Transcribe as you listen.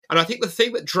And I think the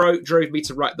thing that drove me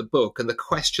to write the book, and the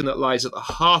question that lies at the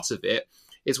heart of it,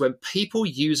 is when people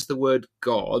use the word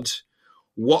God,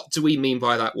 what do we mean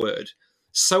by that word?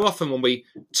 So often when we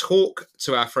talk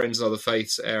to our friends in other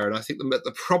faiths, Aaron, I think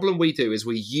the problem we do is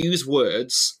we use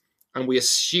words and we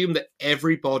assume that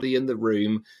everybody in the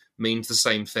room means the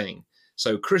same thing.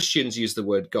 So Christians use the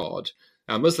word God.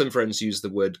 Our Muslim friends use the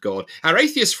word God. Our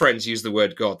atheist friends use the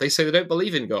word God. They say they don't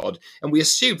believe in God. And we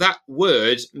assume that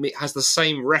word has the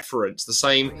same reference, the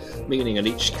same meaning in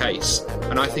each case.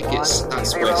 And I think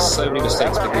that's where so many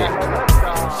mistakes begin.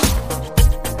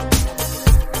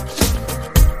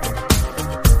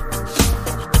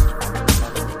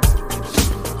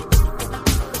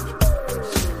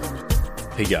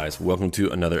 Hey guys, welcome to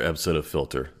another episode of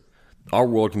Filter. Our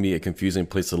world can be a confusing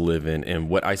place to live in, and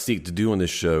what I seek to do on this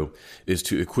show is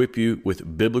to equip you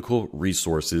with biblical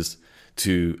resources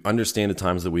to understand the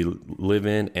times that we live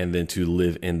in and then to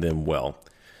live in them well.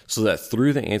 So that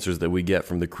through the answers that we get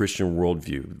from the Christian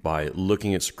worldview, by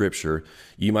looking at Scripture,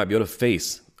 you might be able to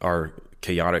face our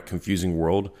chaotic, confusing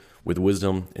world with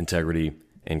wisdom, integrity,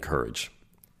 and courage.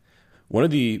 One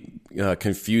of the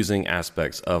confusing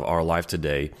aspects of our life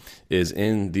today is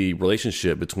in the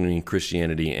relationship between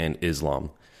Christianity and Islam.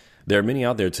 There are many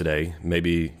out there today,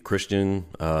 maybe Christian,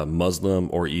 Muslim,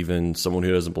 or even someone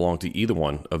who doesn't belong to either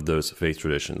one of those faith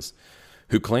traditions,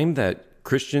 who claim that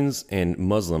Christians and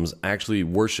Muslims actually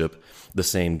worship the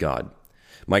same God.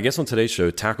 My guest on today's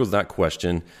show tackles that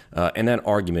question and that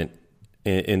argument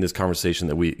in this conversation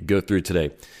that we go through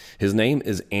today. His name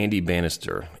is Andy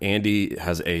Bannister. Andy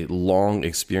has a long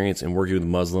experience in working with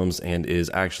Muslims and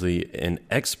is actually an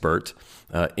expert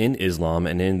in Islam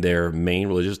and in their main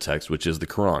religious text, which is the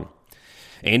Quran.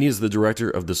 Andy is the director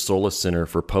of the Solas Center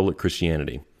for Public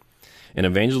Christianity, an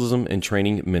evangelism and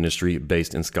training ministry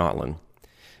based in Scotland.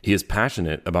 He is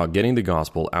passionate about getting the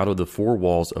gospel out of the four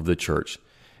walls of the church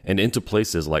and into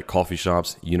places like coffee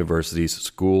shops, universities,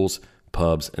 schools,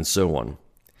 pubs, and so on.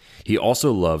 He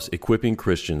also loves equipping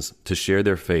Christians to share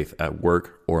their faith at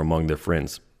work or among their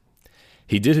friends.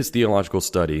 He did his theological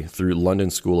study through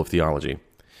London School of Theology,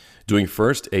 doing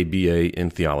first a BA in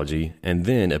theology and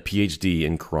then a PhD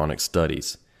in Quranic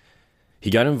studies. He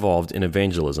got involved in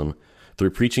evangelism through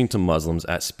preaching to Muslims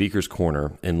at Speaker's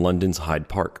Corner in London's Hyde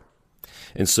Park.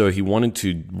 And so he wanted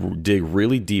to dig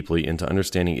really deeply into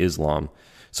understanding Islam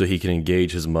so he can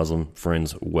engage his Muslim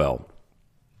friends well.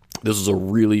 This was a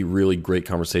really, really great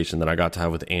conversation that I got to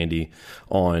have with Andy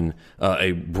on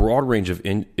a broad range of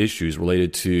issues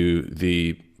related to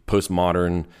the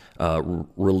postmodern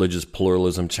religious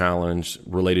pluralism challenge,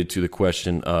 related to the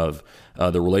question of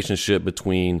the relationship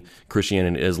between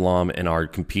Christianity and Islam and our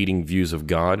competing views of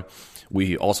God.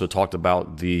 We also talked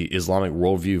about the Islamic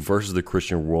worldview versus the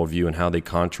Christian worldview and how they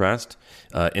contrast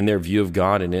in their view of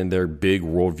God and in their big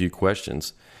worldview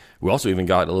questions. We also even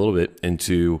got a little bit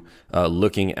into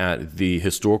looking at the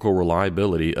historical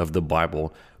reliability of the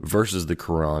Bible versus the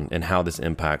Quran and how this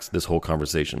impacts this whole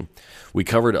conversation. We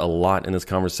covered a lot in this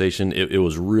conversation. It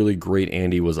was really great.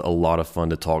 Andy was a lot of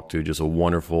fun to talk to, just a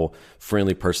wonderful,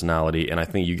 friendly personality. And I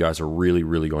think you guys are really,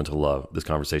 really going to love this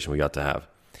conversation we got to have.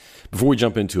 Before we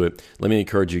jump into it, let me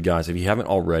encourage you guys, if you haven't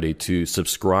already, to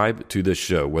subscribe to this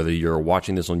show, whether you're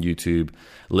watching this on YouTube,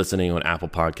 listening on Apple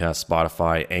Podcasts,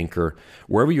 Spotify, Anchor,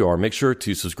 wherever you are. Make sure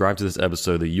to subscribe to this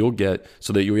episode that you'll get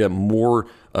more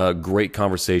great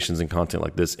conversations and content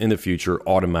like this in the future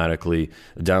automatically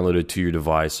downloaded to your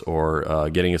device or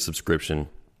getting a subscription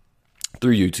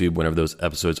through YouTube whenever those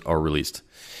episodes are released.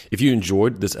 If you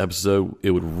enjoyed this episode,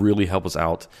 it would really help us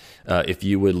out if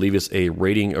you would leave us a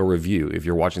rating or review. If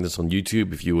you're watching this on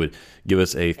YouTube, if you would give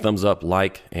us a thumbs up,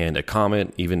 like, and a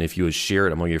comment, even if you would share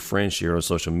it among your friends, share it on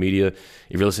social media.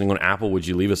 If you're listening on Apple, would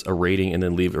you leave us a rating and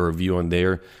then leave a review on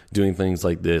there? Doing things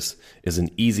like this is an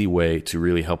easy way to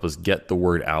really help us get the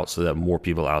word out so that more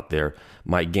people out there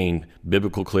might gain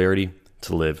biblical clarity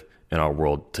to live in our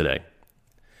world today.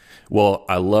 Well,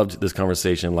 I loved this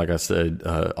conversation, like I said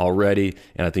already,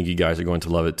 and I think you guys are going to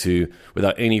love it too.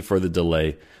 Without any further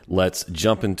delay, let's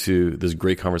jump into this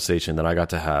great conversation that I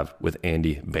got to have with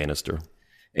Andy Bannister.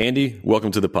 Andy,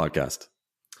 welcome to the podcast.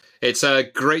 It's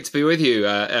great to be with you,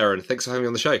 Aaron. Thanks for having me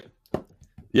on the show.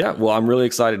 Yeah, well, I'm really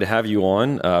excited to have you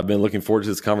on. I've been looking forward to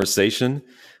this conversation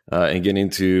and getting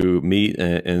to meet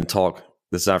and talk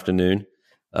this afternoon.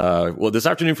 This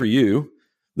afternoon for you,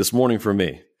 this morning for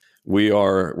me.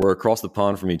 We're across the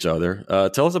pond from each other.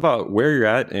 Tell us about where you're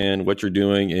at and what you're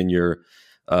doing in your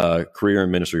career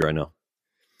and ministry right now.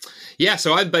 Yeah,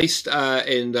 so I'm based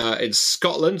in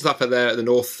Scotland, up in the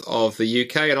north of the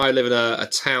UK, and I live in a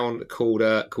town called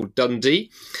Dundee,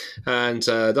 and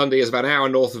Dundee is about an hour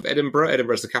north of Edinburgh.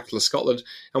 Edinburgh is the capital of Scotland,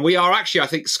 and we are actually, I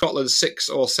think, Scotland's 6th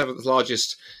or 7th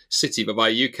largest city, but by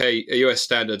US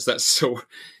standards, that's still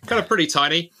kind of pretty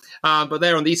tiny. But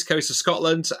they're on the east coast of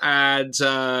Scotland, and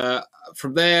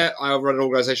from there, I run an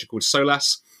organisation called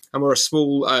SOLAS, and we're a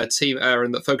small team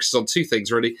that focuses on two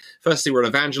things, really. Firstly, we're an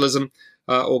evangelism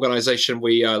organisation.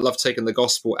 We love taking the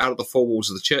gospel out of the four walls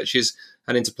of the churches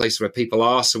and into places where people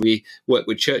are. So we work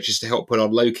with churches to help put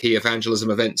on low-key evangelism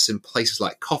events in places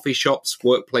like coffee shops,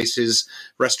 workplaces,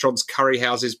 restaurants, curry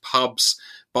houses, pubs,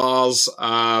 bars,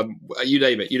 you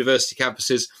name it, university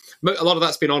campuses. A lot of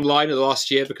that's been online in the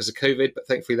last year because of COVID, but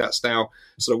thankfully that's now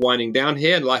sort of winding down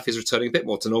here and life is returning a bit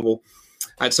more to normal.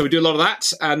 And so we do a lot of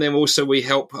that. And then also we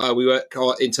help, we work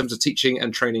in terms of teaching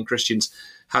and training Christians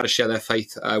how to share their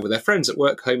faith with their friends at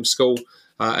work, home, school,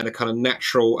 in a kind of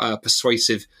natural,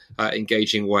 persuasive,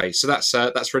 engaging way. So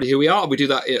that's really who we are. We do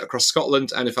that across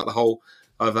Scotland and in fact the whole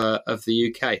of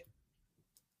the UK.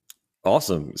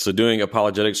 Awesome. So doing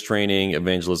apologetics training,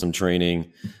 evangelism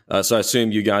training. So I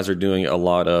assume you guys are doing a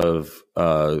lot of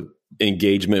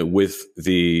engagement with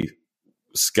the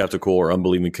skeptical or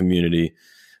unbelieving community,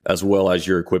 as well as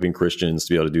you're equipping Christians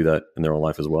to be able to do that in their own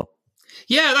life as well.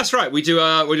 Yeah, that's right. We do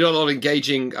a lot of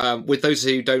engaging with those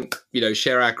who don't,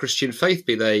 share our Christian faith,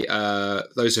 be they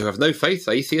those who have no faith,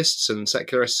 atheists and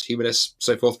secularists, humanists,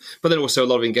 so forth. But then also a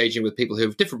lot of engaging with people who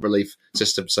have different belief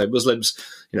systems, so Muslims,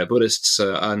 Buddhists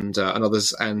and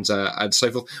others, and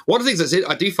so forth. One of the things that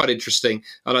I do find interesting,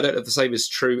 and I don't know if the same is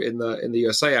true in the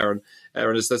USA, Aaron,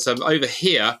 is that over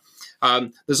here.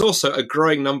 There's also a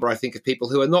growing number, I think, of people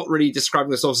who are not really describing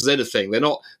themselves as anything. They're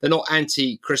not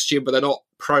anti-Christian, but they're not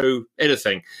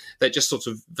pro-anything. They're just sort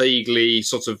of vaguely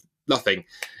sort of nothing.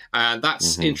 And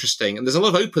that's interesting. And there's a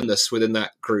lot of openness within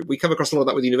that group. We come across a lot of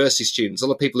that with university students. A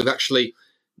lot of people who've actually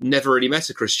never really met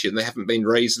a Christian. They haven't been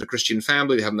raised in a Christian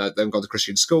family. They haven't gone to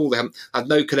Christian school. They haven't had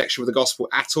no connection with the gospel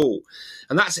at all.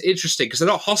 And that's interesting because they're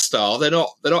not hostile. They're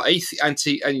not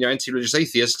anti-religious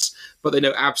atheists, but they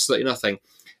know absolutely nothing.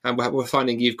 And we're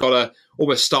finding you've got to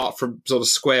almost start from sort of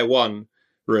square one,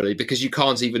 really, because you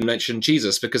can't even mention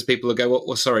Jesus because people will go,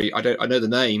 well, sorry, I know the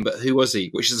name, but who was he?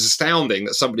 Which is astounding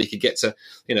that somebody could get to,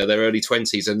 their early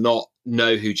 20s and not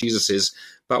know who Jesus is.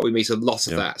 But we meet a lot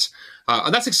of that.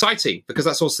 And that's exciting because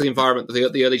that's also the environment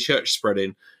that the early church spread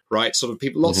in, right? Sort of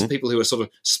people, lots of people who are sort of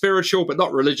spiritual but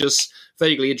not religious,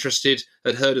 vaguely interested,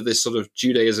 had heard of this sort of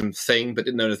Judaism thing but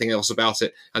didn't know anything else about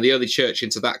it. And the early church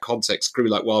into that context grew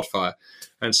like wildfire.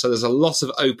 And so there's a lot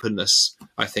of openness,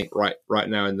 I think, right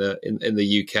now in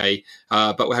the UK.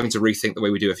 But we're having to rethink the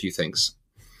way we do a few things.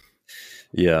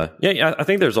 Yeah. I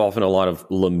think there's often a lot of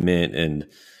lament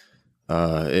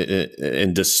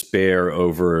and despair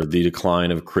over the decline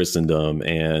of Christendom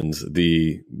and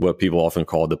what people often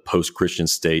call the post-Christian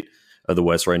state of the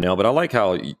West right now. But I like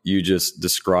how you just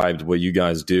described what you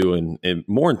guys do, and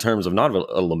more in terms of not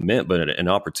a lament, but an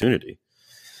opportunity.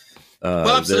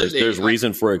 Well, absolutely. There's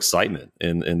reason for excitement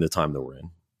in the time that we're in.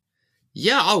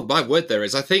 Yeah, oh my word, there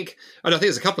is. I think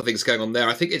there's a couple of things going on there.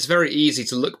 I think it's very easy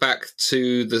to look back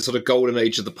to the sort of golden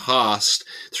age of the past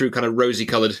through kind of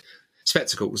rosy-coloured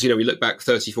spectacles. We look back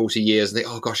 30, 40 years and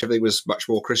think, oh gosh, everything was much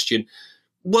more Christian.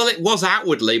 Well, it was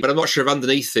outwardly, but I'm not sure if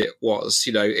underneath it was.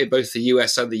 In both the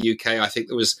US and the UK, I think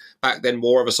there was back then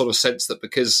more of a sort of sense that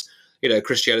because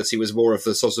Christianity was more of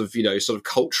the sort of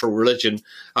cultural religion.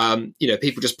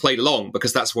 People just played along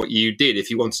because that's what you did.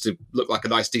 If you wanted to look like a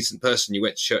nice, decent person, you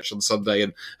went to church on Sunday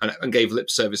and gave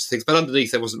lip service to things. But underneath,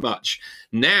 there wasn't much.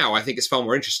 Now, I think it's far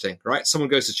more interesting, right? Someone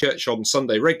goes to church on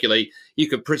Sunday regularly, you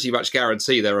can pretty much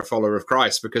guarantee they're a follower of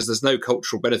Christ because there's no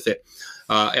cultural benefit,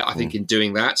 I think, in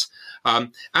doing that.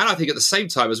 And I think at the same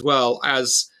time as well,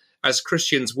 as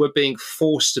Christians, we're being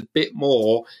forced a bit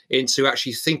more into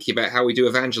actually thinking about how we do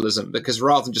evangelism, because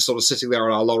rather than just sort of sitting there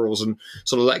on our laurels and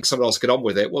sort of letting someone else get on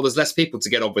with it, well, there's less people to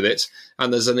get on with it.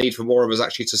 And there's a need for more of us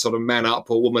actually to sort of man up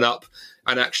or woman up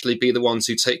and actually be the ones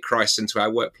who take Christ into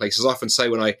our workplaces. I often say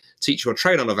when I teach or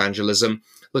train on evangelism,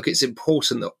 look, it's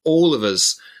important that all of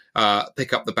us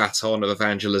pick up the baton of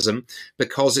evangelism,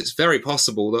 because it's very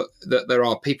possible that there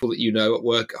are people that at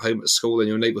work, at home, at school, in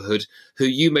your neighborhood, who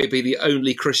you may be the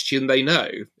only Christian they know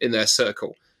in their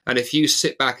circle. And if you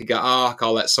sit back and go,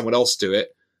 I'll let someone else do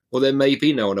it, well, there may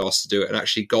be no one else to do it. And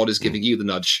actually God is giving you the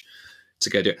nudge to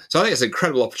go do it. So I think it's an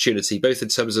incredible opportunity, both in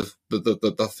terms of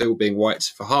the field being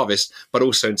white for harvest, but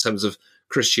also in terms of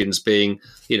Christians being,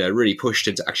 really pushed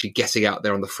into actually getting out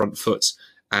there on the front foot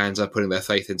and putting their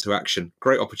faith into action.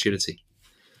 Great opportunity.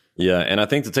 Yeah, and I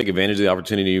think to take advantage of the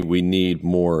opportunity, we need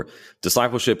more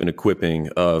discipleship and equipping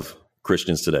of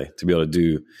Christians today to be able to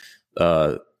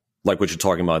do like what you're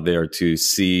talking about there, to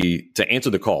answer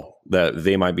the call that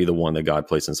they might be the one that God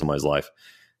placed in somebody's life,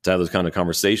 to have those kind of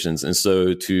conversations. And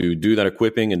so to do that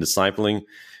equipping and discipling,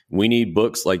 we need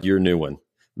books like your new one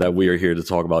that we are here to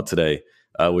talk about today,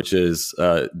 which is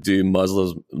Do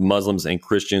Muslims and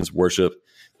Christians Worship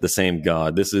the Same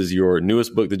God? This is your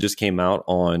newest book that just came out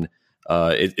on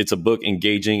it's a book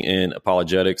engaging in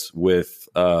apologetics with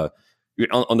on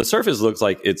the surface it looks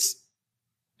like it's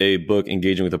a book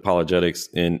engaging with apologetics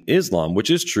in Islam,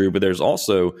 which is true, but there's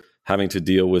also having to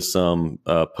deal with some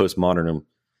postmodern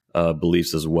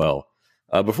beliefs as well.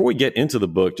 Before we get into the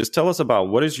book, just tell us about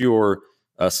what is your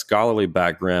scholarly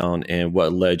background and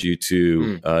what led you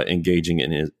to engaging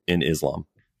in Islam.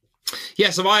 Yeah,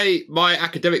 so my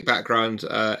academic background,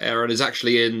 Aaron, is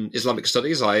actually in Islamic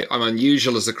studies. I'm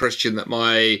unusual as a Christian that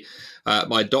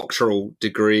my doctoral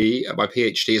degree, my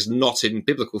PhD, is not in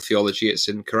biblical theology; it's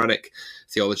in Quranic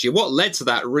theology. What led to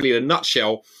that, really, in a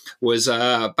nutshell, was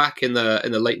back in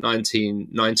the late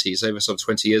 1990s, over sort of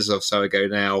 20 years or so ago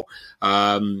now.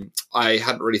 I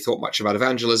hadn't really thought much about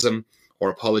evangelism or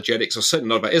apologetics, or certainly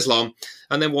not about Islam.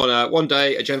 And then one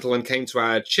day, a gentleman came to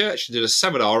our church and did a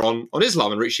seminar on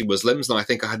Islam and reaching Muslims. And I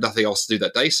think I had nothing else to do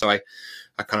that day, so I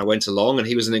kind of went along. And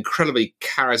he was an incredibly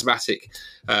charismatic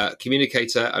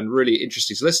communicator and really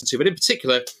interesting to listen to. But in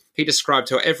particular, he described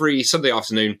how every Sunday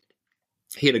afternoon,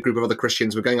 he and a group of other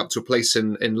Christians were going up to a place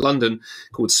in London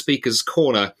called Speaker's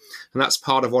Corner. And that's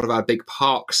part of one of our big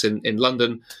parks in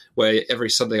London, where every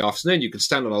Sunday afternoon you can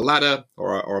stand on a ladder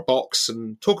or a box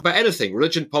and talk about anything,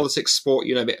 religion, politics, sport,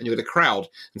 you name it, and you get a crowd.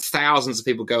 And thousands of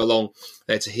people go along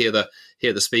there to hear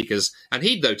the speakers. And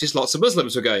he'd noticed lots of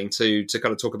Muslims were going to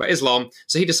kind of talk about Islam.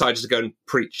 So he decided to go and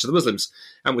preach to the Muslims,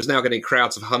 and was now getting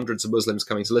crowds of hundreds of Muslims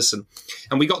coming to listen.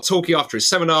 And we got talking after his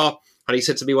seminar. And he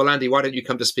said to me, well, Andy, why don't you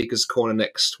come to Speaker's Corner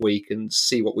next week and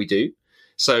see what we do?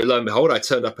 So lo and behold, I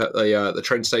turned up at the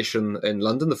train station in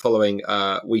London the following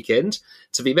weekend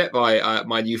to be met by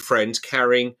my new friend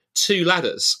carrying 2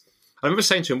 ladders. I remember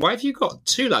saying to him, why have you got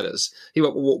 2 ladders? He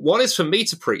went, well, one is for me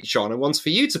to preach on and one's for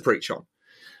you to preach on.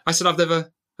 I said,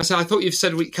 I thought you've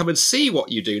said we come and see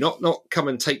what you do, not come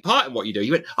and take part in what you do.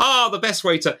 He went, the best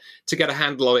way to get a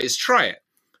handle on it is try it.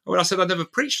 When I said, I've never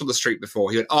preached on the street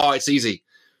before, he went, it's easy.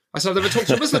 I said, I've never talked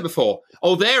to a Muslim before.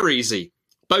 They're easy.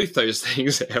 Both those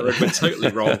things, Aaron, were totally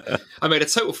wrong. I made a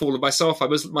total fool of myself.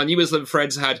 My new Muslim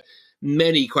friends had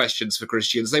many questions for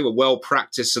Christians. They were well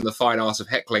practiced in the fine art of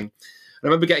heckling. And I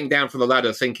remember getting down from the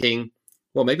ladder thinking,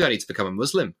 well, maybe I need to become a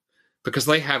Muslim, because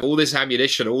they have all this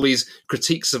ammunition, all these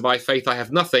critiques of my faith. I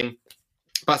have nothing.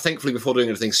 But thankfully, before doing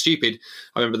anything stupid,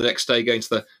 I remember the next day going to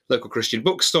the local Christian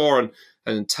bookstore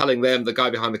and telling them, the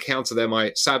guy behind the counter there,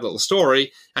 my sad little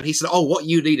story. And he said, what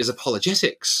you need is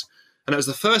apologetics. And it was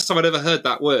the first time I'd ever heard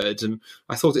that word. And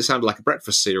I thought it sounded like a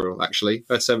breakfast cereal, actually.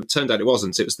 But it turned out it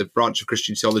wasn't. It was the branch of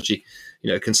Christian theology,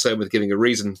 concerned with giving a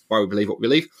reason why we believe what we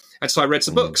believe. And so I read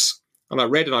some books. And I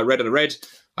read and I read and I read.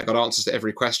 I got answers to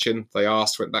every question they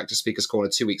asked, went back to Speaker's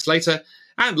Corner 2 weeks later.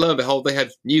 And lo and behold, they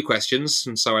had new questions.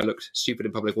 And so I looked stupid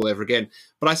in public all over again.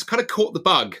 But I kind of caught the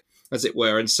bug, as it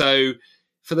were. And so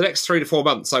for the next 3 to 4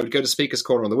 months, I would go to Speaker's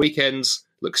Corner on the weekends,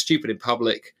 look stupid in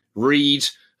public, read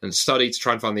and study to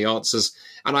try and find the answers.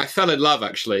 And I fell in love,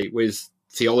 actually, with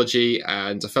theology,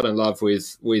 and I fell in love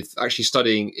with actually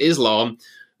studying Islam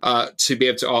to be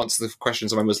able to answer the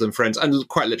questions of my Muslim friends. And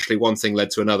quite literally, one thing led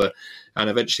to another. And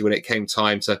eventually, when it came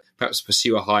time to perhaps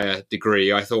pursue a higher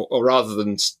degree, I thought, well, rather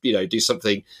than do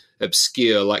something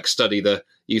obscure like study the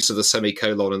use of the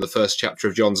semicolon in the first chapter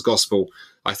of John's Gospel,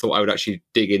 I thought I would actually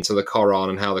dig into the Quran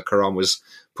and how the Quran was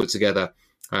put together,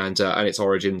 and its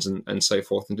origins and so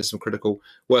forth, and did some critical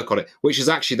work on it, which has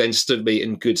actually then stood me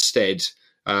in good stead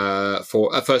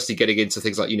for firstly getting into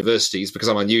things like universities, because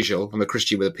I'm unusual. I'm a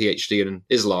Christian with a PhD in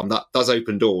Islam. That does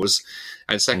open doors.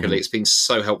 And secondly, it's been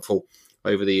so helpful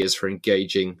over the years for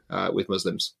engaging with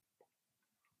Muslims.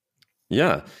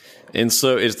 Yeah. And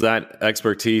so it's that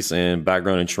expertise and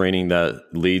background and training that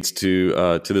leads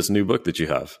to this new book that you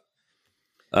have.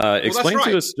 Explain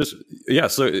to us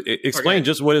explain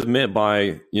just what is meant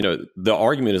by, the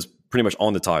argument is pretty much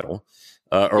on the title,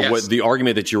 or yes. What the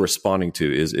argument that you're responding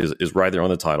to is right there on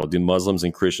the title. Do Muslims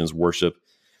and Christians worship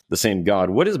the same God?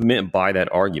 What is meant by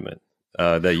that argument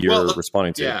that you're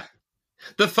responding to? Yeah.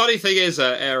 The funny thing is,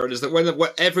 Aaron, is that when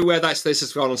everywhere this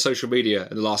has gone on social media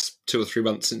in the last 2 or 3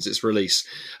 months since its release,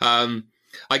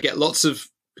 I get lots of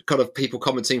kind of people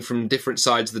commenting from different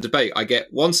sides of the debate. I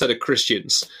get one set of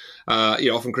Christians.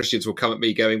 Often Christians will come at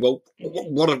me going, "Well,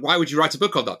 why would you write a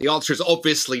book on that?" The answer is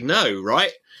obviously no,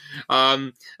 right?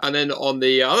 And then on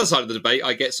the other side of the debate,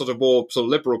 I get sort of more sort of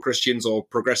liberal Christians or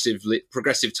progressive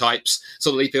types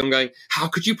sort of leaping on, going, "How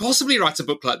could you possibly write a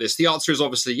book like this? The answer is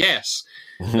obviously yes."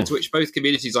 And to which both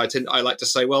communities I like to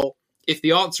say, well, if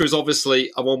the answer is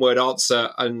obviously a one-word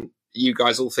answer, and you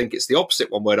guys all think it's the opposite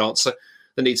one-word answer,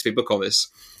 there needs to be a book on this.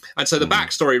 And so the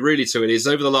backstory really to it is,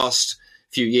 over the last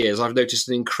few years, I've noticed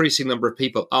an increasing number of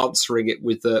people answering it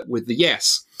with the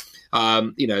yes.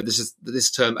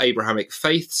 This term Abrahamic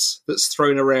faiths that's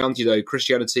thrown around,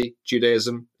 Christianity,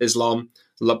 Judaism, Islam,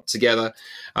 lumped together.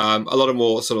 A lot of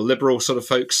more sort of liberal sort of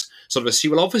folks sort of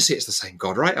assume, well, obviously it's the same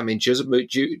God, right? I mean, Jews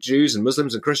and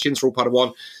Muslims and Christians are all part of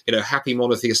one, happy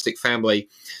monotheistic family.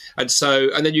 And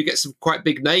then you get some quite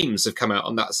big names have come out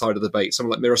on that side of the debate.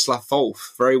 Someone like Miroslav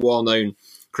Volf, very well-known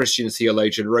Christian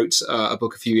theologian, wrote a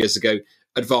book a few years ago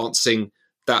advancing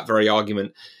that very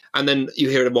argument. And then you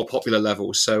hear it at a more popular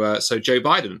level. So Joe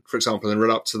Biden, for example, in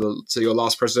run up to your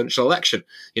last presidential election,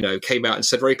 came out and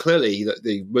said very clearly that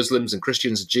the Muslims and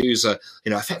Christians and Jews are,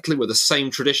 effectively with the same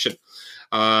tradition,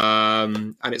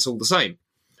 and it's all the same.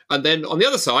 And then on the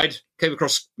other side, came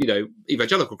across,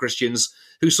 evangelical Christians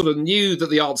who sort of knew that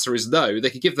the answer is no. They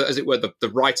could give, as it were, the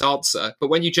right answer. But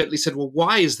when you gently said, well,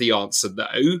 why is the answer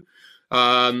no?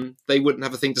 They wouldn't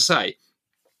have a thing to say.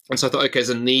 And so I thought, okay, there's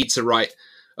a need to write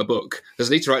a book. There's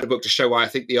a need to write a book to show why I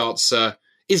think the answer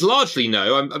is largely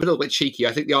no. I'm a little bit cheeky.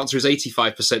 I think the answer is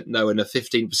 85% no and a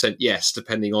 15% yes,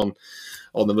 depending on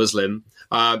the Muslim.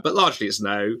 But largely it's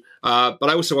no. But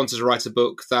I also wanted to write a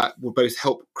book that would both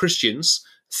help Christians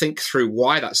think through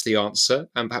why that's the answer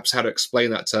and perhaps how to explain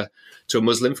that to a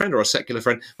Muslim friend or a secular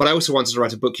friend. But I also wanted to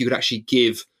write a book you could actually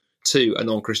give to a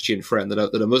non-Christian friend,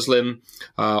 that a Muslim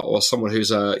or someone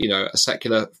who's a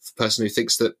secular person who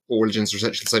thinks that all religions are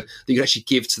essentially the same, that you could actually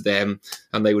give to them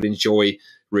and they would enjoy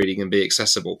reading and be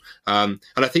accessible. And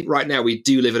I think right now we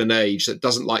do live in an age that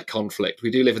doesn't like conflict. We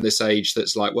do live in this age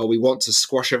that's like, well, we want to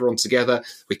squash everyone together.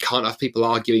 We can't have people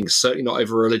arguing, certainly not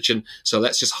over religion. So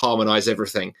let's just harmonize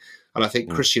everything. And I think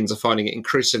Christians are finding it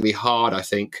increasingly hard, I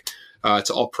think,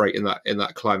 to operate in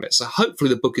that climate. So hopefully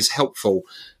the book is helpful,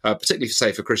 particularly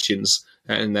for Christians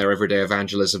in their everyday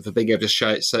evangelism, for being able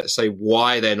to say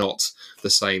why they're not the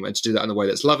same, and to do that in a way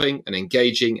that's loving and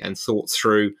engaging and thought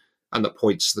through and that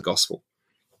points to the gospel.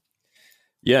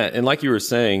 Yeah, and like you were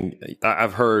saying,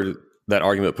 I've heard that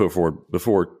argument put forward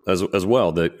before as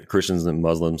well, that Christians and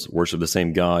Muslims worship the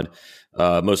same God,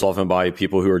 most often by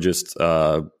people who are just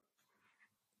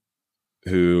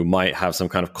who might have some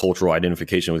kind of cultural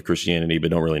identification with Christianity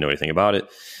but don't really know anything about it,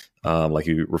 like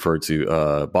you referred to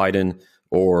Biden,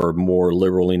 or more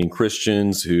liberal-leaning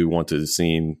Christians who want to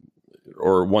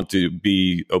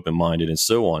be open-minded and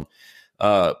so on.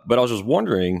 But I was just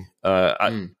wondering,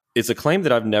 it's a claim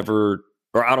that I've never,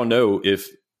 or I don't know if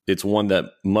it's one that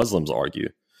Muslims argue.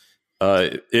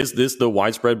 Is this the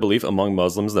widespread belief among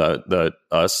Muslims that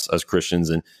us as Christians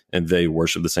and they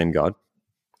worship the same God?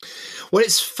 Well,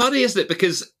 it's funny, isn't it?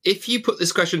 Because if you put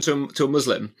this question to a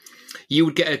Muslim, you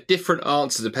would get a different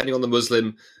answer depending on the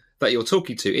Muslim that you're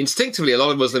talking to. Instinctively, a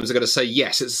lot of Muslims are going to say,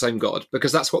 yes, it's the same God,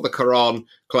 because that's what the Quran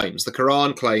claims. The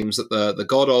Quran claims that the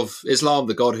God of Islam,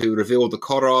 the God who revealed the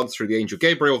Quran through the angel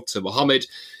Gabriel to Muhammad,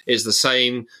 is the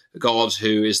same God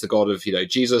who is the God of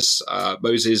Jesus,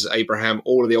 Moses, Abraham,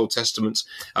 all of the Old Testament.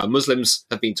 Muslims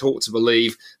have been taught to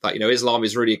believe that Islam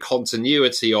is really a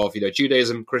continuity of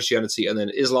Judaism, Christianity, and then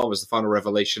Islam is the final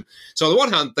revelation. So on the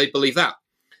one hand, they believe that.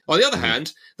 On the other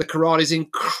hand, the Quran is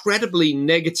incredibly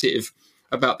negative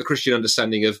about the Christian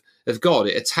understanding of God.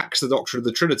 It attacks the doctrine of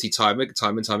the Trinity time and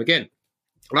time again.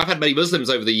 And I've had many Muslims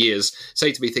over the years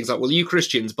say to me things like, well, you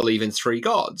Christians believe in three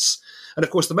gods. And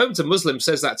of course, the moment a Muslim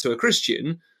says that to a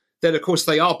Christian, then of course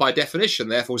they are by definition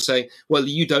therefore saying, well,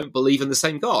 you don't believe in the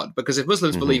same God. Because if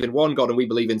Muslims believe in one God and we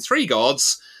believe in three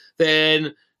gods,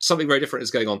 then something very different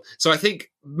is going on. So I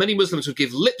think many Muslims would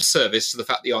give lip service to the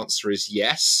fact the answer is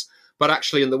yes, but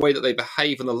actually in the way that they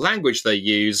behave and the language they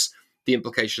use, the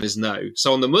implication is no.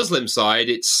 So on the Muslim side,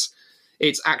 it's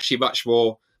actually much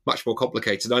more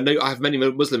complicated. I know I have many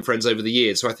Muslim friends over the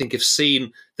years who I think have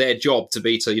seen their job to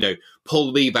be to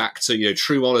pull me back to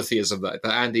true monotheism. That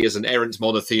Andy is an errant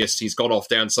monotheist. He's gone off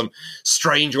down some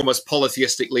strange, almost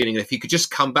polytheistic leaning. And if you could just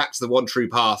come back to the one true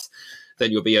path, then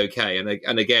you'll be okay.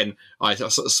 And again, I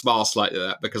sort of smile slightly at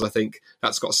that because I think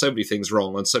that's got so many things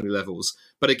wrong on so many levels.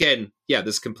 But again, yeah,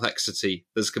 there's complexity.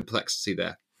 There's complexity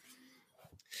there.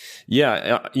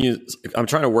 Yeah, I'm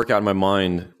trying to work out in my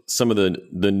mind some of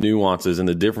the nuances and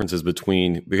the differences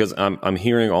between, because I'm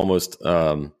hearing almost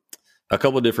a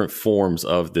couple of different forms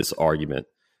of this argument.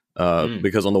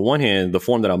 Because on the one hand, the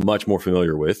form that I'm much more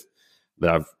familiar with, that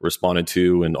I've responded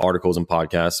to in articles and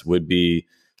podcasts, would be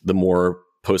the more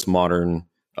postmodern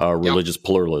religious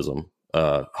pluralism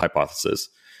hypothesis.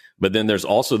 But then there's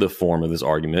also the form of this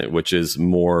argument, which is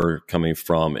more coming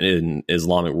from an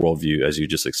Islamic worldview, as you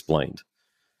just explained.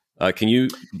 Can you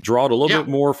draw it a little bit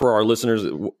more for our listeners,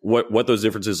 what those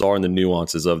differences are and the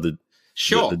nuances of the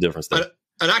difference there?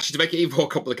 And actually, to make it even more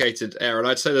complicated, Aaron,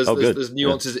 I'd say there's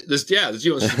nuances. Yeah. There's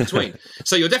nuances in between.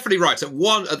 So you're definitely right.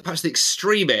 At perhaps the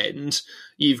extreme end,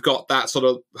 you've got that sort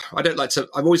of.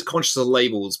 I'm always conscious of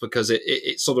labels because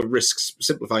it sort of risks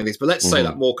simplifying things. But let's say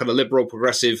that more kind of liberal,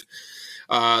 progressive,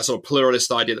 sort of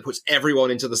pluralist idea that puts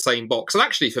everyone into the same box. And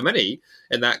actually, for many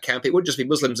in that camp, it wouldn't just be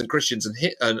Muslims and Christians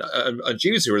and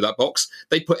Jews who were in that box.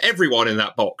 They put everyone in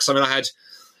that box. I mean, I had.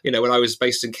 When I was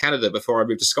based in Canada before I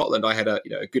moved to Scotland, I had a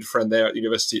good friend there at the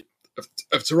University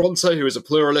of Toronto who was a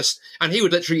pluralist, and he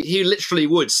literally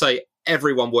would say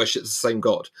everyone worships the same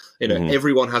God.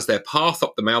 Everyone has their path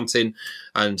up the mountain,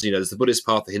 and there's the Buddhist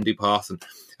path, the Hindu path,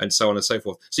 and so on and so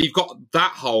forth. So you've got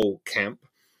that whole camp.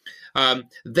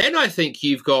 Then I think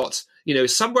you've got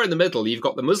somewhere in the middle, you've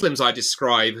got the Muslims I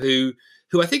describe who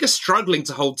I think are struggling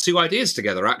to hold two ideas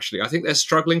together. Actually, I think they're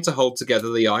struggling to hold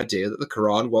together the idea that the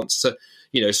Quran wants to.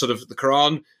 The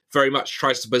Quran very much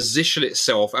tries to position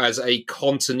itself as a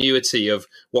continuity of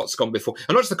what's gone before.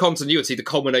 And not just the continuity, the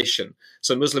culmination.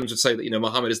 So Muslims would say that,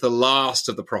 Muhammad is the last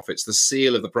of the prophets, the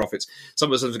seal of the prophets. Some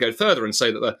Muslims would go further and say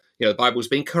that the Bible's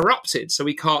been corrupted, so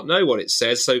we can't know what it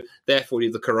says, so therefore we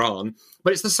need the Quran.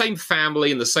 But it's the same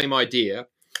family and the same idea.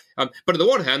 But on the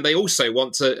one hand, they also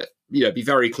want to, be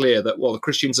very clear that, the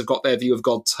Christians have got their view of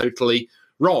God totally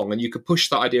wrong. And you could push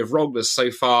that idea of wrongness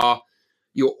so far,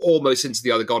 you're almost into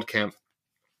the other God camp.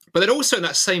 But then also in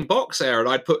that same box, Aaron,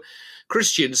 I'd put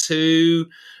Christians who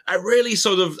are really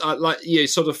sort of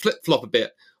flip-flop a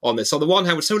bit on this. On the one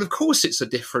hand, would say, well, of course it's a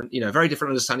different, very different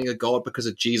understanding of God because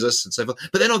of Jesus and so forth.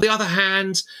 But then on the other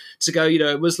hand, to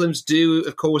go, Muslims do,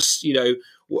 of course,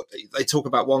 they talk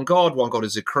about one God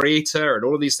is a creator and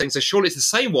all of these things. So surely it's the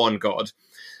same one God.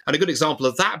 And a good example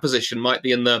of that position might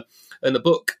be in the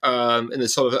book, in the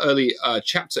sort of early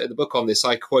chapter in the book on this.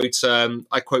 I quote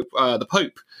the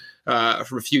Pope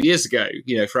from a few years ago,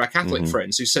 for our Catholic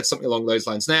friends, who said something along those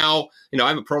lines. Now,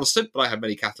 I'm a Protestant, but I have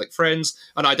many Catholic friends,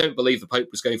 and I don't believe the Pope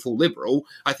was going full liberal.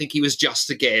 I think he was just,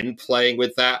 again, playing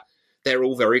with that. They're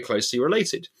all very closely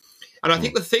related. And I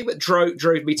think the thing that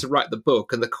drove me to write the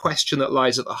book, and the question that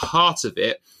lies at the heart of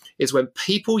it, is when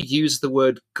people use the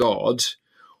word God,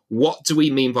 what do we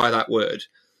mean by that word?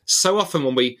 So often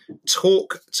when we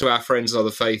talk to our friends in other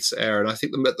faiths, Aaron, I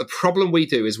think the problem we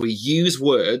do is we use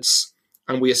words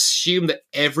and we assume that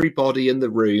everybody in the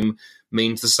room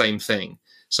means the same thing.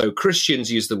 So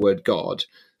Christians use the word God.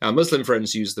 Our Muslim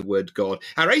friends use the word God.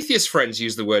 Our atheist friends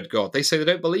use the word God. They say they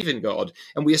don't believe in God.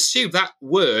 And we assume that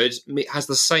word has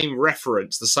the same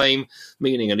reference, the same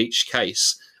meaning in each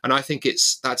case. And I think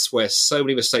that's where so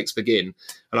many mistakes begin.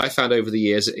 And I found over the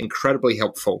years it incredibly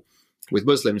helpful with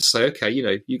Muslims to say, okay,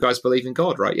 you guys believe in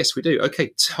God, right? Yes, we do.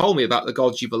 Okay, tell me about the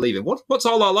gods you believe in. What's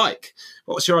Allah like?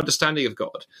 What's your understanding of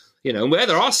God? And where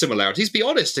there are similarities, be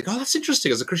honest. Oh, that's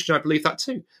interesting. As a Christian, I believe that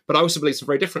too. But I also believe some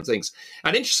very different things.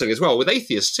 And interesting as well, with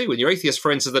atheists too, when your atheist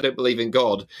friend says they don't believe in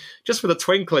God, just with a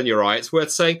twinkle in your eye, it's worth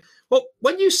saying, well,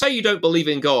 when you say you don't believe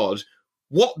in God,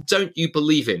 what don't you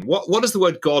believe in? What does the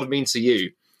word God mean to you?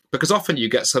 Because often you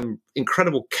get some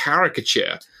incredible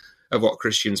caricature of what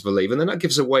Christians believe. And then that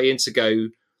gives a way in to go,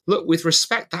 look, with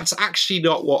respect, that's actually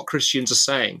not what Christians are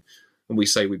saying when we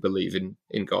say we believe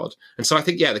in God. And so I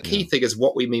think, the key thing is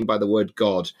what we mean by the word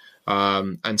God.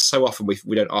 And so often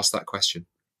we don't ask that question.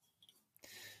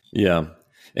 Yeah.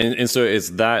 And so it's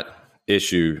that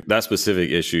issue, that specific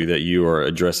issue that you are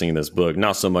addressing in this book,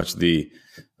 not so much the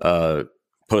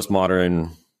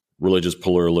postmodern religious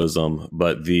pluralism,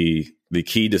 but the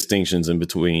key distinctions in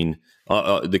between,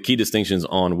 the key distinctions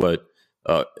on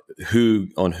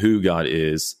who God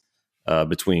is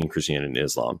between Christianity and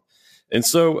Islam. And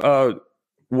so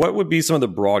what would be some of the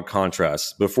broad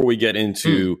contrasts before we get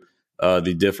into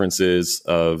the differences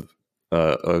of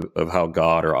how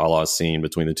God or Allah is seen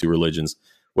between the two religions?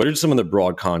 What are some of the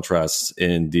broad contrasts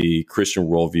in the Christian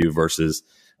worldview versus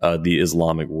the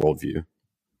Islamic worldview?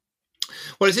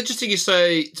 Well, it's interesting you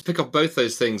say, to pick up both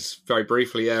those things very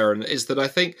briefly, Aaron, is that I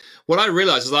think what I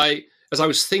realized as I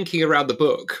was thinking around the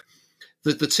book,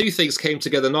 that the two things came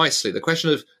together nicely. The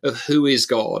question of who is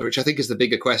God, which I think is the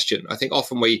bigger question. I think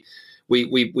often we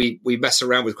we mess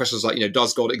around with questions like,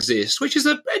 does God exist? Which is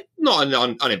not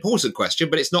an unimportant question,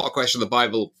 but it's not a question the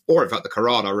Bible or, in fact, the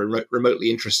Quran are remotely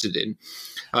interested in.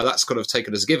 That's kind of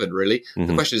taken as given, really. Mm-hmm.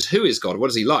 The question is, who is God? What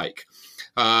is he like?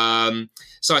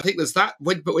 So I think there's that.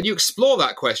 But when you explore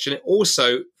that question, it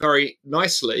also very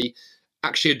nicely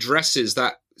actually addresses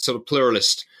that sort of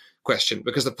pluralist question,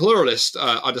 because the pluralist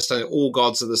understanding that all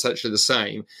gods are essentially the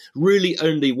same really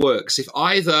only works if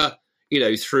either,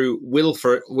 through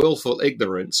willful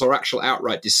ignorance or actual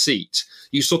outright deceit,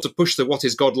 you sort of push the what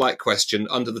is God like question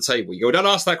under the table. You go, we don't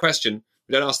ask that question.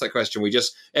 We don't ask that question.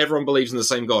 Everyone believes in the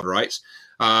same God, right?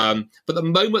 But the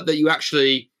moment that you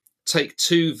actually take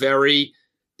two very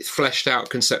fleshed out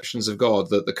conceptions of God,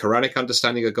 the Quranic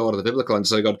understanding of God or the biblical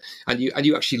understanding of God, and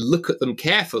you actually look at them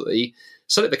carefully,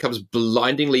 so it becomes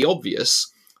blindingly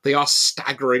obvious they are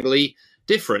staggeringly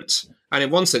different. And in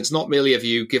one sense, not merely have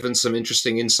you given some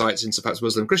interesting insights into perhaps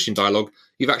Muslim-Christian dialogue,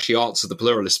 you've actually answered the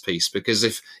pluralist piece, because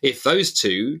if those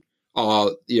two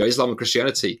are, Islam and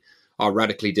Christianity are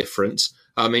radically different,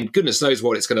 I mean, goodness knows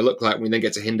what it's going to look like when we then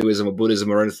get to Hinduism or Buddhism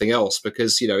or anything else,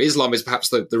 because, Islam is perhaps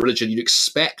the religion you'd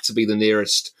expect to be the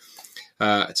nearest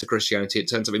to Christianity. It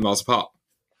turns out to be miles apart.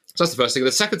 So that's the first thing.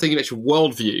 The second thing you mentioned,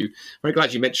 worldview. I'm very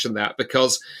glad you mentioned that,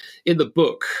 because in the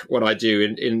book, what I do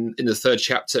in the third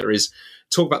chapter is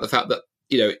talk about the fact that,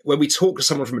 when we talk to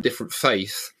someone from a different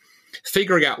faith,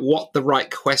 figuring out what the right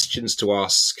questions to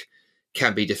ask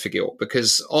can be difficult,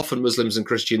 because often Muslims and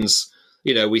Christians,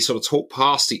 we sort of talk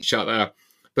past each other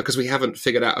because we haven't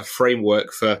figured out a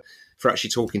framework for actually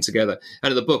talking together.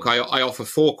 And in the book, I offer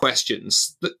 4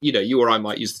 questions that, you or I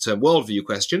might use the term worldview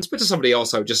questions, but to somebody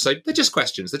else, I would just say they're just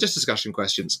questions. They're just discussion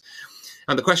questions.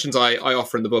 And the questions I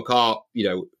offer in the book are,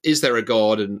 is there a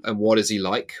God, and what is he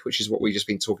like? Which is what we've just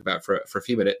been talking about for a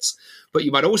few minutes. But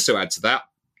you might also add to that,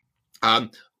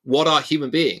 what are human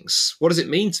beings? What does it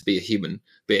mean to be a human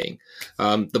being?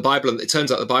 The Bible, it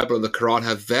turns out the Bible and the Quran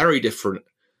have very different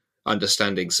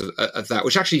understandings of that,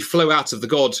 which actually flow out of the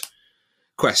God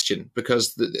question,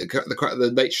 because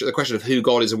the nature, the question of who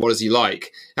God is and what is he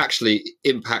like actually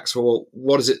impacts, well,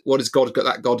 what is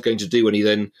that God going to do when he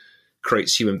then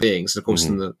creates human beings? And of course,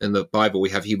 mm-hmm. in the Bible, we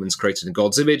have humans created in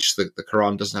God's image. The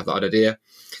Quran doesn't have that idea.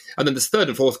 And then the third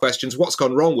and fourth questions: what's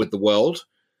gone wrong with the world,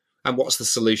 and what's the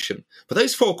solution? But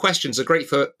those 4 questions are great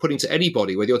for putting to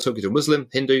anybody, whether you're talking to a Muslim,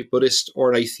 Hindu, Buddhist,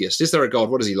 or an atheist. Is there a God?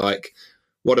 What is he like?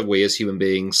 What are we as human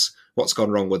beings? What's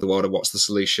gone wrong with the world, and what's the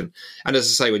solution? And as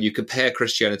I say, when you compare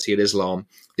Christianity and Islam,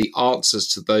 the answers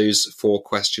to those 4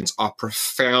 questions are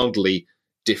profoundly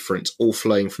different, all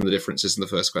flowing from the differences in the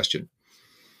first question.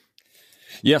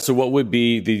 Yeah. So, what would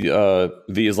be the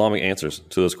Islamic answers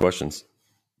to those questions?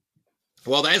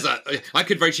 Well, I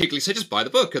could very cheekily say, just buy the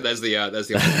book, and there's the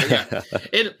answer. Yeah.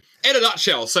 In a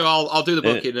nutshell, so I'll do the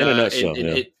book in a nutshell.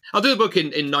 I'll do the book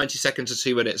in 90 seconds or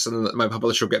 2 minutes, and then my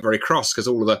publisher will get very cross because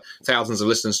all of the thousands of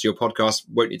listeners to your podcast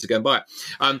won't need to go and buy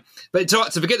it. But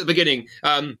to begin at the beginning,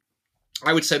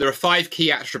 I would say there are 5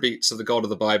 key attributes of the God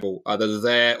of the Bible that are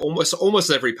there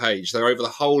almost every page. They're over the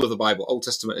whole of the Bible, Old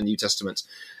Testament and New Testament,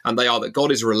 and they are that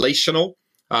God is relational.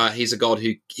 He's a God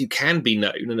who can be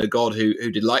known, and a God who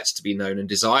delights to be known and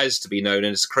desires to be known,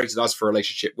 and has created us for a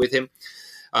relationship with him.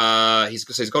 God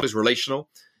is relational.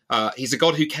 He's a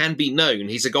God who can be known.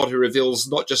 He's a God who reveals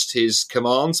not just his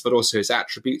commands, but also his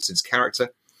attributes, his character.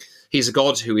 He's a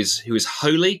God who is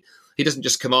holy. He doesn't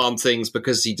just command things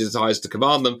because he desires to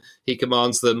command them. He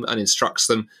commands them and instructs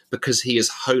them because he is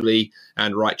holy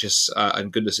and righteous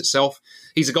and goodness itself.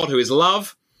 He's a God who is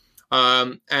love.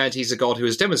 And he's a God who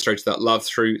has demonstrated that love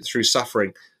through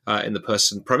suffering primarily in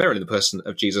the person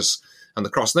of Jesus and the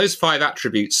cross. And those 5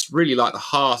 attributes really like the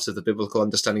heart of the biblical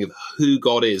understanding of who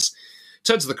God is. In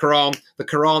terms of the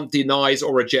Quran denies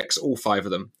or rejects all 5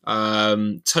 of them.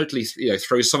 Totally,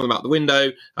 throws some of them out the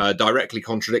window, directly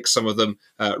contradicts some of them,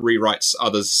 rewrites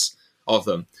others of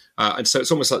them. And so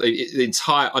it's almost like the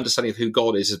entire understanding of who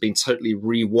God is has been totally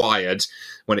rewired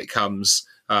when it comes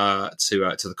to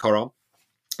the Quran.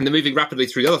 And then moving rapidly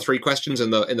through the other 3 questions in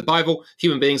the Bible,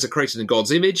 human beings are created in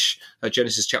God's image,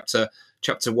 Genesis chapter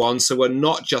 1. So we're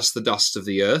not just the dust of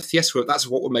the earth. Yes, that's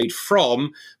what we're made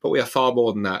from, but we are far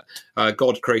more than that.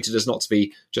 God created us not to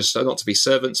be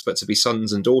servants, but to be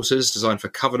sons and daughters, designed for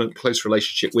covenant, close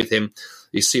relationship with him.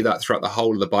 You see that throughout the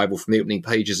whole of the Bible, from the opening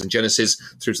pages in Genesis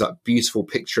through to that beautiful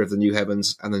picture of the new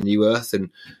heavens and the new earth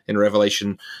in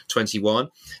Revelation 21.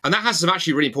 And that has some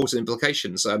actually really important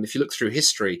implications. If you look through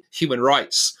history, human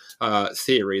rights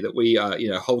theory that we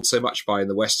hold so much by in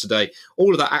the West today,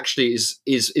 all of that actually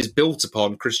is built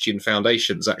upon Christian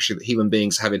foundations, actually, that human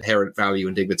beings have inherent value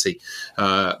and dignity,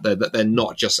 that they're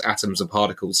not just atoms and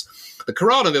particles. The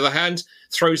Quran, on the other hand,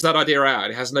 throws that idea out.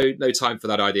 It has no time for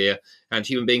that idea. And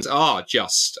human beings are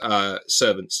just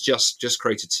servants, just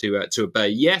created to obey.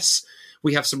 Yes,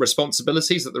 we have some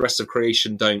responsibilities that the rest of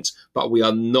creation don't, but we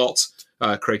are not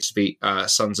created to be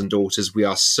sons and daughters. We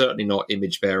are certainly not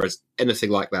image bearers, anything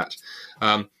like that.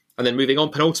 And then moving on,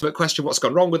 penultimate question, what's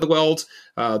gone wrong with the world?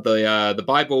 The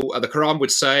Bible, the Quran would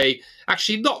say,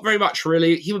 actually, not very much,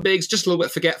 really. Human beings, just a little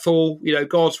bit forgetful.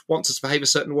 God wants us to behave a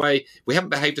certain way. We haven't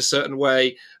behaved a certain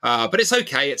way, but it's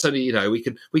okay. It's only,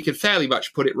 we can fairly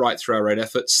much put it right through our own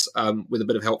efforts with a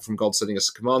bit of help from God sending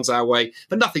us commands our way,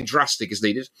 but nothing drastic is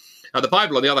needed. The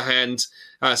Bible, on the other hand,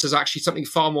 says actually something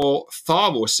far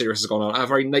more serious has gone on. Our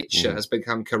very nature has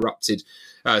become corrupted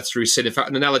through sin. In fact,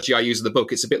 an analogy I use in the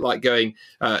book, it's a bit like going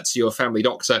to your family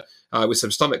doctor with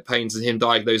some stomach pains and him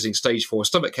diagnosing stage 4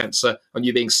 stomach cancer, and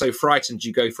you being so frightened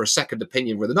you go for a second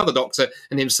opinion with another doctor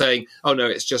and him saying, oh no,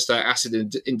 it's just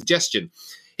acid indigestion.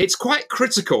 It's quite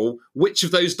critical which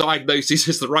of those diagnoses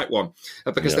is the right one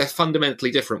because they're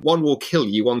fundamentally different. One will kill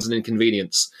you, one's an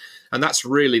inconvenience. And that's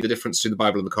really the difference between the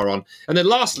Bible and the Quran. And then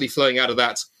lastly, flowing out of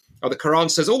that, the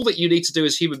Quran says all that you need to do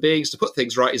as human beings to put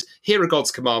things right is hear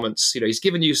God's commandments. He's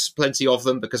given you plenty of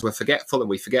them because we're forgetful and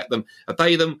we forget them.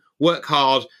 Obey them, work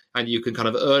hard, and you can kind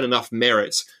of earn enough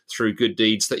merit through good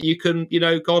deeds that you can,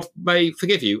 God may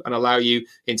forgive you and allow you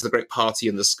into the great party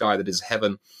in the sky that is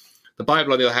heaven. The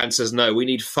Bible, on the other hand, says, no, we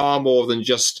need far more than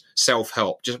just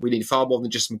self-help. We need far more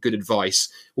than just some good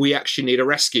advice. We actually need a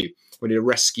rescue. We need a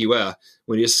rescuer.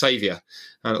 We need a saviour.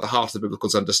 And at the heart of the biblical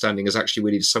understanding is actually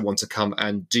we need someone to come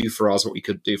and do for us what we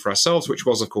could do for ourselves, which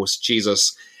was, of course,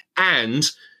 Jesus. And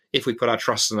if we put our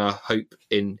trust and our hope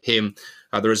in him,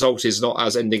 the result is not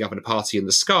as ending up in a party in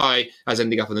the sky, as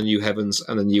ending up in the new heavens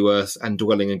and the new earth and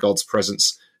dwelling in God's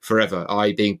presence forever,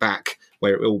 i.e. being back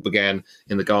where it all began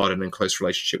in the garden in close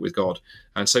relationship with God.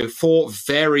 And so 4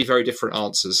 very, very different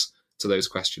answers to those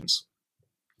questions.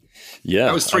 Yeah,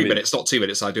 that was 3 minutes, not 2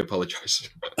 minutes. I do apologize.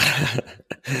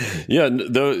 Yeah,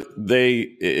 though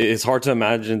it's hard to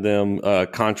imagine them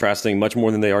contrasting much more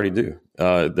than they already do.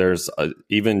 There's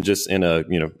even just in a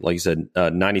like you said,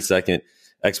 90-second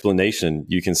explanation,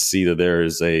 you can see that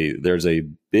there's a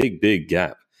big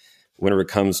gap whenever it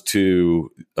comes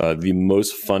to the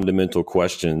most fundamental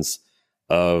questions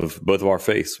of both of our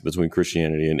faiths between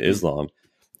Christianity and Islam,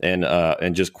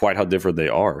 and just quite how different they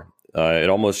are. It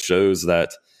almost shows that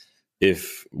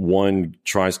if one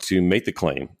tries to make the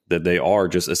claim that they are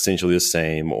just essentially the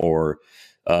same or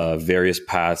various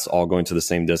paths all going to the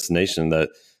same destination, that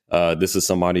this is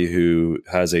somebody who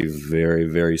has a very,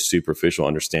 very superficial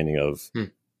understanding of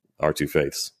our two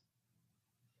faiths.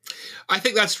 I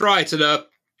think that's right. And,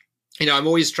 I'm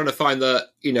always trying to find the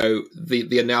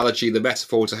analogy, the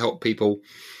metaphor to help people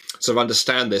sort of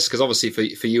understand this, because obviously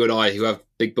for you and I who have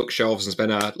big bookshelves and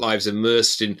spend our lives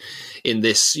immersed in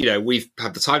this, we've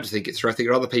had the time to think it through. I think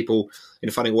there are other people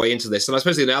finding a way into this. And I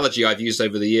suppose the analogy I've used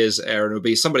over the years, Aaron, would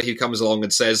be somebody who comes along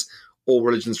and says all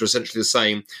religions are essentially the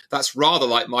same. That's rather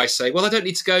like my saying, well, I don't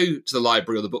need to go to the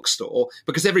library or the bookstore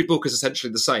because every book is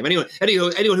essentially the same. Anyone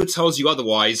who tells you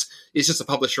otherwise is just a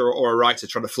publisher or a writer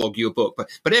trying to flog you a book.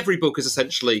 But every book is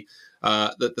essentially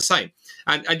the same.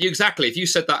 And you exactly, if you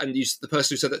said that and the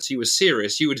person who said that to you was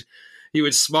serious, you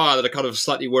would smile at a kind of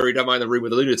slightly worried, am I in the room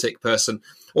with a lunatic person?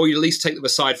 Or you'd at least take them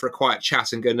aside for a quiet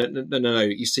chat and go, no.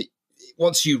 You see,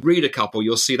 once you read a couple,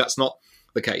 you'll see that's not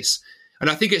the case. And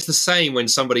I think it's the same when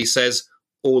somebody says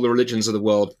all the religions of the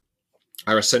world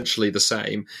are essentially the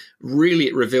same. Really,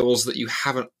 it reveals that you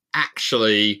haven't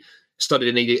actually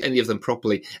studied any of them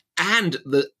properly. And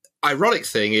the ironic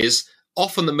thing is,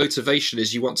 often the motivation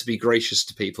is you want to be gracious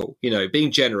to people, being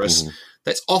generous.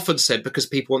 That's often said because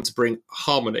people want to bring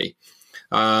harmony.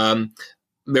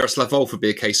 Miroslav Volf would be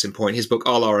a case in point. His book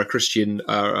Allah, a Christian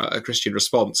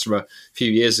Response from a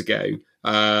few years ago,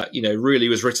 really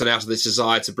was written out of this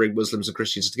desire to bring Muslims and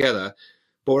Christians together.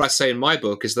 But what I say in my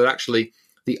book is that actually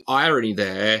the irony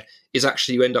there is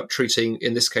actually you end up treating,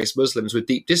 in this case, Muslims with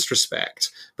deep disrespect,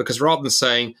 because rather than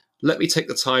saying, let me take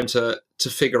the time to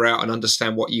figure out and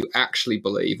understand what you actually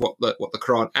believe, what the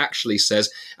Quran actually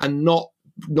says, and not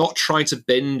trying to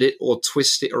bend it or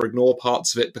twist it or ignore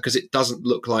parts of it because it doesn't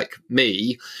look like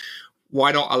me.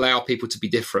 Why not allow people to be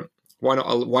different? Why not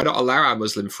allow our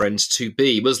Muslim friends to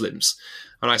be Muslims?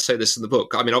 And I say this in the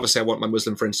book. I mean, obviously, I want my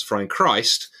Muslim friends to find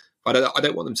Christ, but I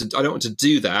don't want to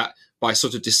do that by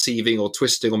sort of deceiving or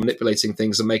twisting or manipulating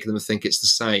things and making them think it's the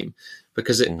same,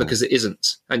 because it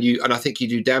isn't. And I think you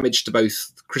do damage to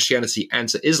both Christianity and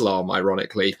to Islam,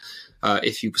 ironically,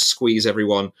 if you squeeze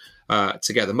everyone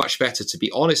together. Much better to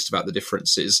be honest about the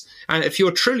differences. And if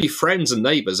you're truly friends and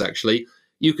neighbours, actually,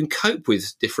 you can cope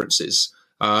with differences.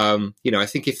 I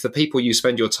think if the people you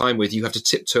spend your time with, you have to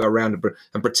tiptoe around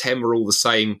and pretend we're all the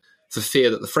same for fear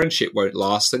that the friendship won't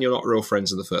last, then you're not real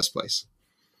friends in the first place.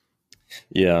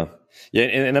 Yeah. Yeah.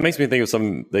 And that makes me think of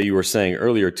something that you were saying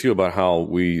earlier, too, about how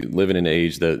we live in an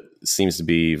age that seems to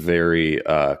be very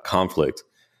conflict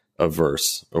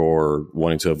averse or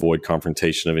wanting to avoid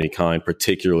confrontation of any kind,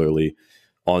 particularly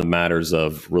on matters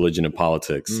of religion and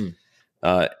politics.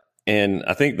 And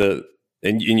I think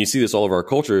and you see this all over our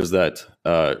culture, is that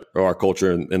our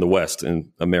culture in the West,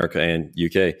 in America and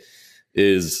UK,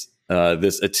 is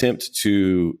this attempt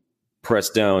to press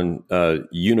down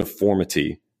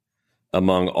uniformity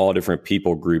among all different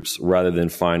people groups, rather than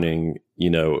finding,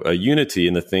 a unity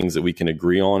in the things that we can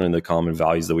agree on and the common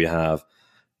values that we have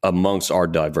amongst our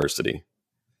diversity.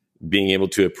 Being able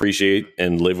to appreciate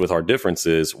and live with our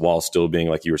differences while still being,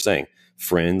 like you were saying,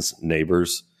 friends,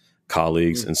 neighbors,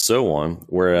 colleagues, and so on.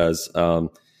 Whereas I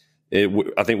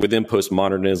think within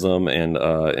postmodernism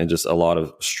and just a lot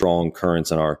of strong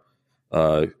currents in our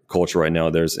culture right now,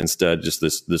 there's instead just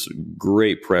this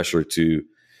great pressure to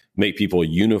make people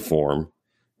uniform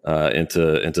and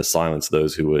to silence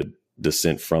those who would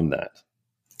dissent from that.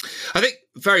 I think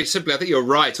very simply, I think you're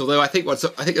right. Although I think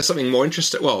there's something more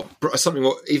interesting,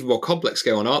 even more complex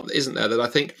going on, isn't there? That I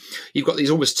think you've got these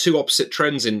almost two opposite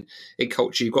trends in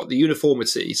culture. You've got the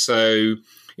uniformity, so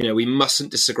we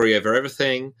mustn't disagree over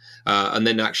everything, and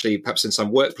then actually perhaps in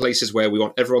some workplaces where we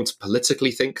want everyone to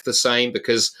politically think the same,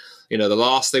 because the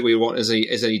last thing we want is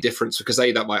any difference, because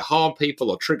that might harm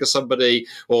people or trigger somebody,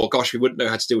 or gosh, we wouldn't know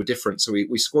how to deal with difference, so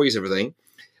we squeeze everything.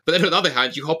 But then on the other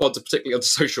hand, you hop particularly onto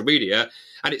social media,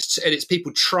 and it's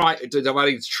people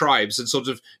dividing into tribes and sort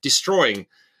of destroying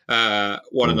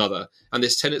one another. And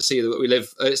this tendency that we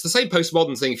live, it's the same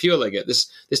postmodern thing fueling it. This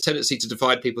tendency to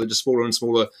divide people into smaller and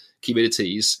smaller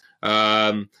communities,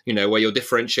 where you're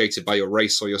differentiated by your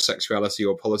race or your sexuality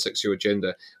or politics, your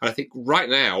gender. And I think right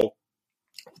now,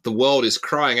 the world is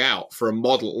crying out for a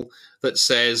model that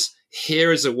says,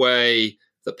 here is a way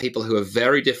that people who are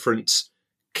very different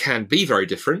can be very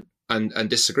different and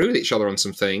disagree with each other on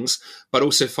some things, but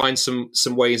also find some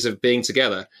ways of being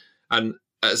together. And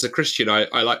as a Christian, I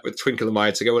like with twinkle in my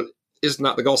eye to go, well, isn't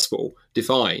that the gospel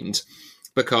defined?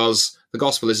 Because the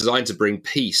gospel is designed to bring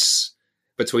peace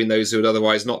between those who would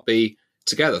otherwise not be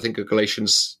together. Think of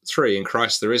Galatians 3. In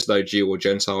Christ there is no Jew or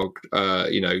Gentile,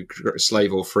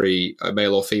 slave or free,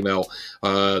 male or female.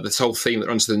 This whole theme that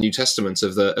runs through the New Testament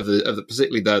of the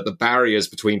particularly the barriers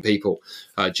between people,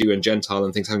 Jew and Gentile,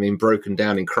 and things having been broken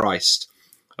down in Christ.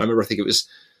 I think it was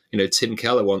Tim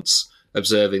Keller once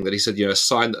observing that he said, a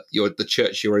sign that the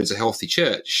church you're in is a healthy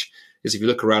church is if you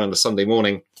look around on a Sunday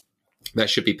morning, there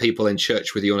should be people in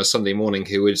church with you on a Sunday morning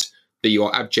who would be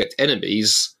your abject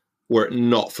enemies were it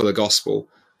not for the gospel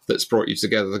that's brought you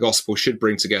together. The gospel should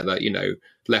bring together,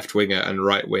 left winger and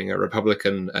right winger,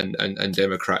 Republican and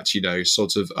Democrat,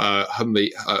 sort of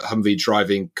Humvee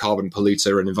driving carbon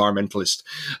polluter and environmentalist,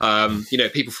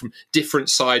 people from different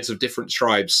sides of different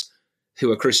tribes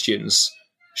who are Christians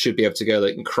should be able to go,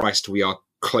 in Christ we are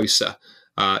closer,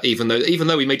 even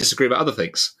though we may disagree about other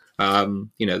things.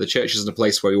 The church isn't a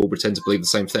place where we all pretend to believe the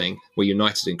same thing. We're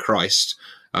united in Christ,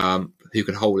 who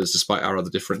can hold us despite our other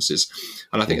differences.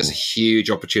 And I think it's a huge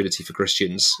opportunity for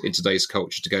Christians in today's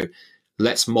culture to go,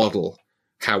 let's model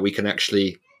how we can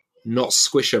actually not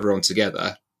squish everyone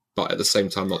together, but at the same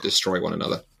time not destroy one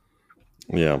another.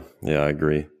 Yeah, I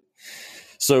agree.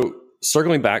 So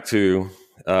circling back to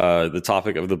the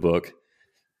topic of the book,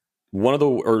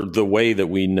 the way that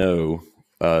we know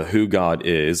who God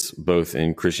is, both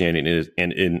in Christianity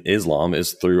and in Islam,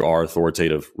 is through our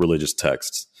authoritative religious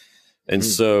texts. And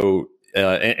so,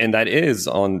 and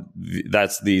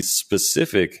that's the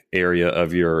specific area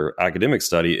of your academic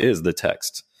study is the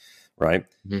text, right?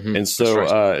 Mm-hmm. And so,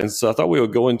 right. And so I thought we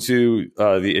would go into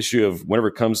the issue of whenever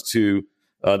it comes to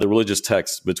the religious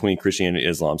texts between Christianity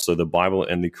and Islam. So the Bible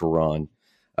and the Quran.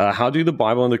 How do the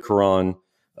Bible and the Quran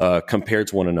compare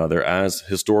to one another as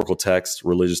historical texts,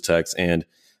 religious texts, and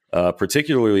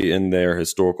particularly in their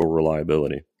historical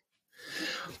reliability?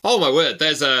 Oh my word!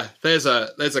 There's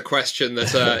a question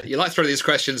that you like to throw these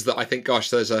questions that I think,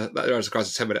 gosh, there's a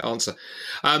 10-minute answer.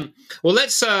 Well,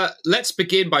 let's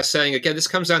begin by saying again, this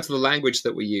comes down to the language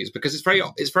that we use, because it's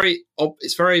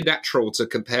very natural to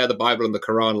compare the Bible and the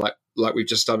Quran like we've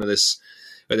just done in this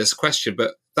question,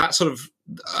 but that sort of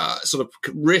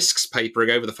risks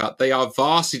papering over the fact they are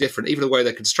vastly different, even the way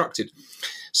they're constructed.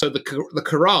 So the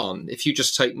Quran, if you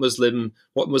just take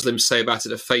what Muslims say about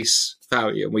it at face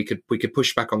value, and we could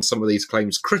push back on some of these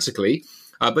claims critically,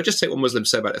 but just take what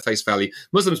Muslims say about it at face value.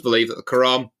 Muslims believe that the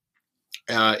Quran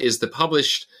is the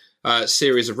published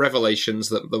series of revelations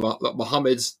that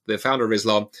Muhammad, the founder of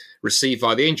Islam, received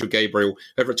by the angel Gabriel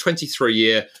over a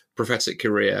 23-year prophetic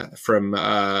career from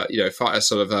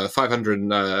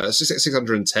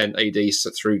 610 AD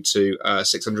through to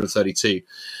 632.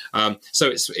 So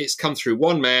it's come through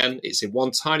one man. It's in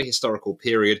one tiny historical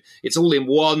period. It's all in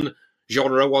one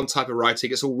genre, one type of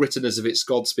writing. It's all written as if it's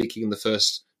God speaking in the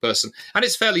first person, and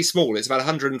it's fairly small. It's about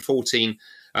 114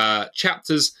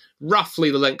 chapters, roughly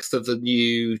the length of the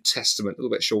New Testament, a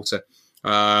little bit shorter.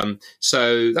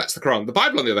 So that's the Quran. The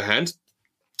Bible, on the other hand,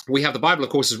 we have the Bible,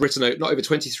 of course, is written out not over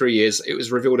 23 years. It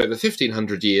was revealed over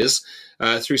 1,500 years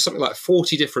through something like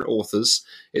 40 different authors.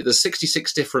 There's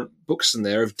 66 different books in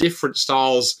there of different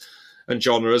styles and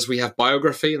genres. We have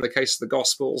biography in the case of the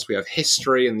Gospels. We have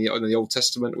history in the Old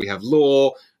Testament. We have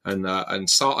law and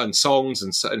songs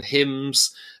and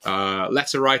hymns,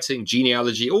 letter writing,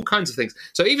 genealogy, all kinds of things.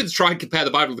 So even to try and compare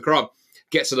the Bible to the Quran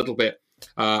gets a little bit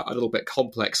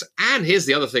complex. And here's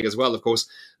the other thing as well, of course.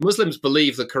 Muslims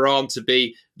believe the Quran to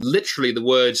be literally the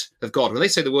word of God. When they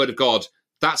say the word of God,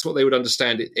 that's what they would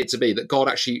understand it to be, that God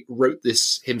actually wrote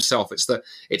this himself. It's the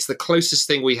closest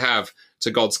thing we have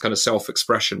to God's kind of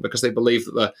self-expression, because they believe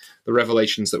that the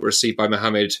revelations that were received by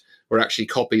Muhammad were actually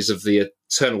copies of the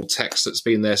eternal text that's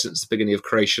been there since the beginning of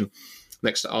creation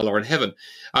next to Allah in heaven.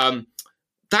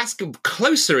 That's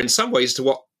closer in some ways to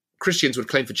what Christians would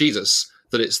claim for Jesus,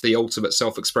 that it's the ultimate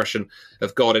self-expression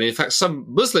of God. And in fact, some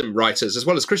Muslim writers, as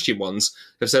well as Christian ones,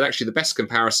 have said actually the best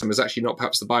comparison is actually not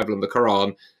perhaps the Bible and the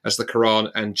Quran as the Quran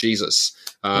and Jesus.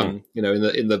 In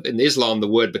Islam, the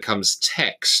word becomes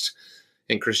text.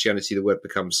 In Christianity, the word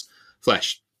becomes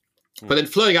flesh. But then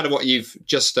flowing out of what you've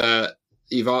just, the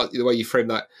way you framed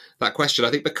that question, I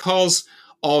think because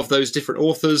of those different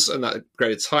authors and that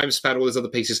greater time span, all those other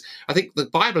pieces, I think the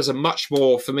Bible is a much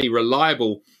more, for me,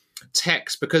 reliable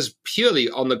text, because purely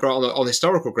on on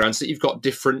historical grounds that you've got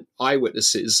different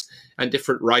eyewitnesses and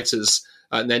different writers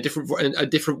and then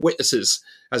different witnesses,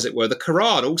 as it were. The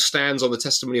Quran all stands on the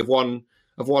testimony of one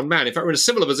man. In fact, we're in a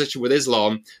similar position with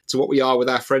Islam to what we are with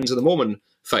our friends in the Mormon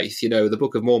faith. The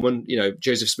Book of Mormon,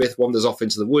 Joseph Smith wanders off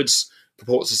into the woods,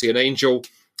 purports to see an angel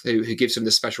who gives him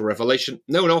this special revelation.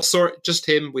 No one else saw it, just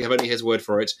him. We have only his word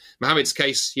for it. Muhammad's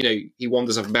case, he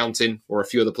wanders up a mountain or a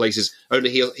few other places. Only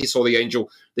he saw the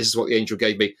angel. This is what the angel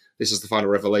gave me. This is the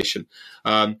final revelation.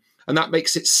 And that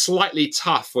makes it slightly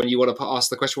tough when you want to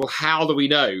ask the question, well, how do we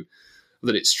know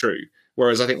that it's true?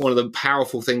 Whereas I think one of the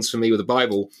powerful things for me with the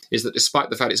Bible is that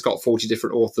despite the fact it's got 40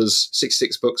 different authors,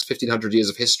 66 books, 1,500 years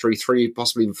of history, 3,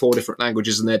 possibly even 4 different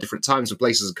languages in their different times and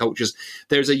places and cultures,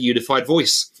 there's a unified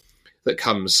voice that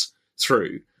comes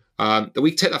through.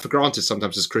 We take that for granted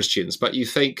sometimes as Christians, but you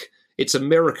think it's a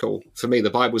miracle. For me, the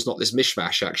Bible is not this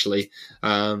mishmash, actually,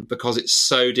 because it's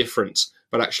so different,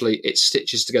 but actually it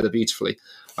stitches together beautifully.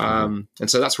 And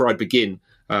so that's where I'd begin,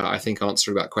 I think,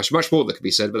 answering that question. Much more that could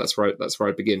be said, but that's where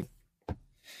I'd begin.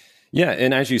 Yeah,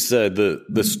 and as you said,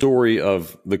 the story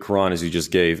of the Quran, as you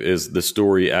just gave, is the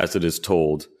story as it is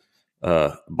told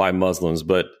by Muslims.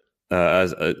 But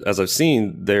as I've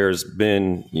seen, there's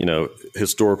been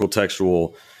historical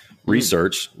textual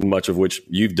research, much of which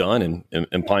you've done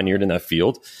and pioneered in that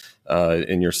field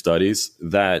in your studies,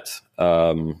 that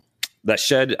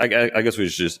shed, I guess we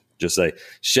should just say,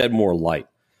 shed more light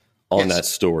on that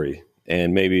story,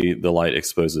 and maybe the light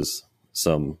exposes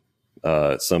some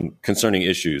concerning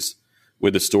issues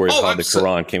with the story of how the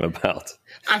Quran came about.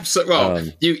 Absolutely. Well,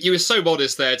 you were so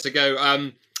modest there to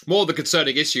go. More of the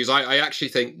concerning issues, I actually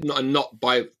think, not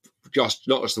just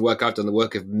the work I've done, the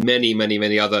work of many, many,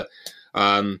 many other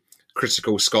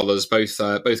critical scholars,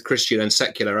 both Christian and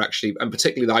secular, actually, and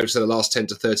particularly I would say the last 20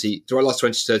 to 30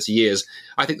 years,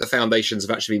 I think the foundations have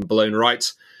actually been blown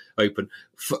right open.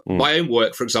 My own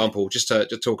work, for example, just to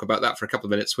talk about that for a couple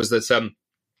of minutes, was that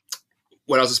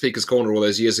when I was at Speaker's Corner all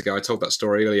those years ago, I told that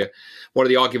story earlier, one of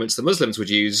the arguments the Muslims would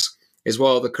use is,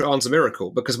 well, the Quran's a miracle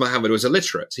because Muhammad was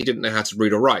illiterate. He didn't know how to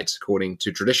read or write, according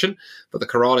to tradition. But the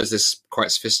Quran is this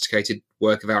quite sophisticated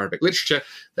work of Arabic literature.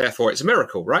 Therefore, it's a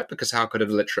miracle, right? Because how could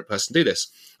an illiterate person do this?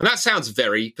 And that sounds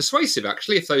very persuasive,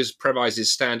 actually, if those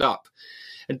premises stand up,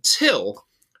 until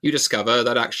you discover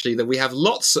that actually that we have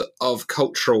lots of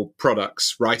cultural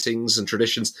products, writings and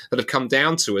traditions that have come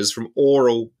down to us from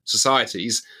oral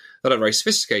societies that are very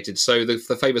sophisticated. So the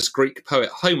famous Greek poet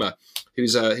Homer,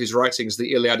 whose writings,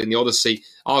 the Iliad and the Odyssey,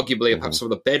 arguably are perhaps some of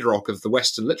the bedrock of the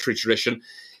Western literary tradition,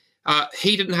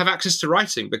 he didn't have access to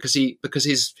writing because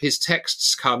his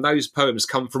texts those poems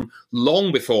come from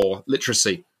long before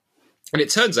literacy. And it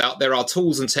turns out there are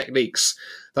tools and techniques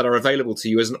that are available to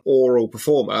you as an oral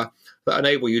performer that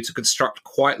enable you to construct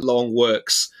quite long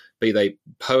works, be they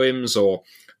poems or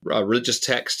religious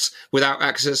texts without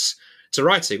access to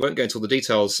writing. I won't go into all the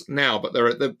details now, but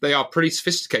they are pretty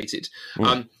sophisticated.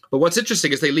 But what's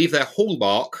interesting is they leave their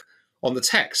hallmark on the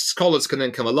text. Scholars can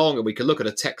then come along and we can look at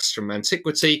a text from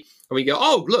antiquity and we go,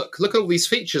 oh, look at all these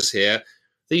features here.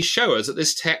 These show us that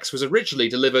this text was originally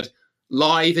delivered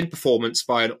live in performance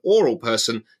by an oral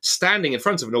person standing in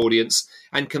front of an audience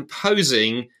and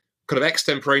composing kind of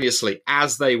extemporaneously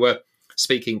as they were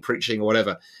speaking, preaching, or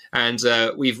whatever. And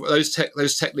those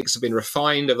techniques have been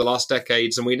refined over the last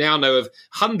decades, and we now know of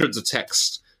hundreds of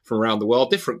texts from around the world,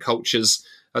 different cultures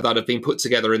that have been put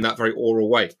together in that very oral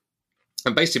way.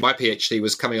 And basically, my PhD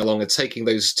was coming along and taking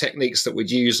those techniques that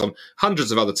we'd used on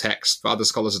hundreds of other texts, but other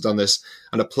scholars have done this,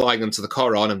 and applying them to the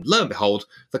Quran. And lo and behold,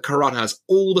 the Quran has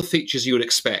all the features you would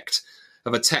expect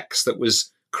of a text that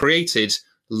was created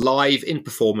live in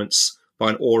performance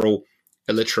by an oral,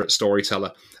 illiterate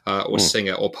storyteller or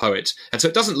singer or poet. And so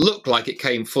it doesn't look like it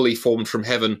came fully formed from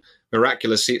heaven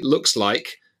miraculously. It looks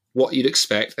like what you'd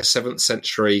expect a 7th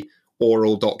century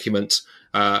oral document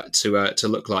to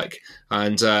look like.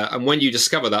 And when you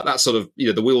discover that, that sort of,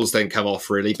 the wheels then come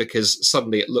off really, because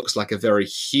suddenly it looks like a very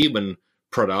human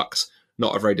product,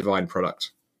 not a very divine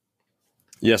product.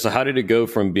 Yeah. So how did it go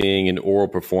from being an oral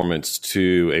performance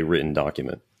to a written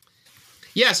document?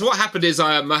 Yeah, so what happened is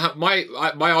my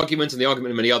argument and the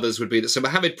argument of many others would be that so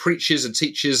Muhammad preaches and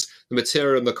teaches the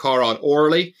material in the Quran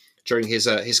orally during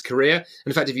his career. And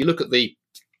in fact, if you look at the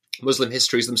Muslim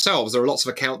histories themselves, there are lots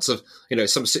of accounts of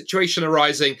some situation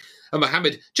arising, and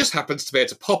Muhammad just happens to be able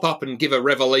to pop up and give a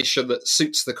revelation that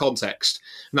suits the context,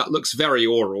 and that looks very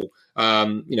oral.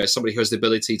 Somebody who has the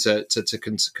ability to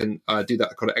do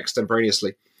that kind of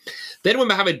extemporaneously. Then when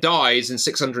Muhammad dies in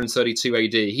 632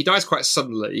 AD, he dies quite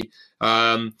suddenly.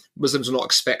 Muslims were not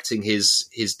expecting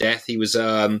his death. He was,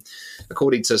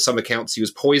 according to some accounts, he was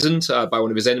poisoned by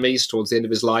one of his enemies towards the end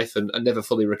of his life and never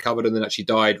fully recovered, and then actually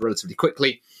died relatively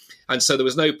quickly. And so there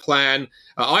was no plan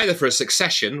either for a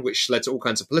succession, which led to all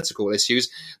kinds of political issues,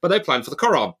 but no plan for the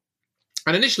Quran.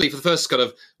 And initially, for the first kind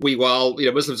of wee while,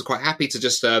 Muslims are quite happy to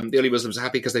just, the early Muslims are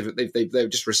happy because they're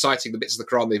just reciting the bits of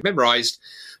the Quran they've memorized.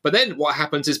 But then what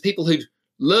happens is people who'd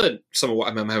learned some of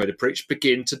what Muhammad had preached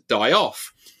begin to die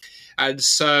off. And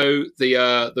so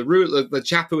the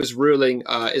chap who was ruling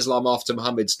Islam after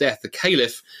Muhammad's death, the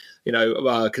caliph,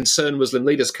 concerned Muslim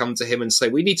leaders come to him and say,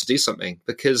 we need to do something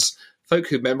because folk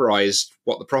who memorized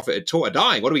what the Prophet had taught are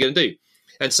dying. What are we going to do?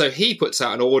 And so he puts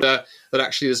out an order that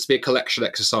actually is to be a collection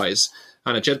exercise.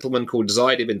 And a gentleman called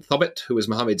Zayd ibn Thabit, who was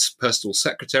Muhammad's personal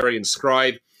secretary and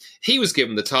scribe, he was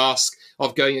given the task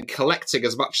of going and collecting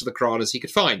as much of the Quran as he could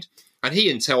find. And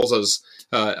he tells us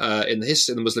in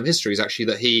the Muslim histories, actually,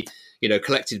 that he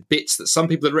collected bits that some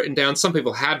people had written down. Some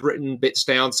people had written bits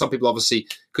down. Some people obviously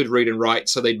could read and write,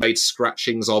 so they'd made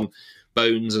scratchings on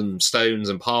bones and stones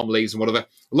and palm leaves and whatever.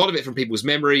 A lot of it from people's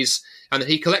memories. And then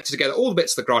he collected together all the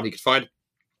bits of the Quran he could find.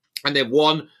 And then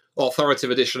one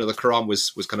authoritative edition of the Quran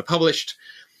was kind of published.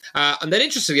 And then,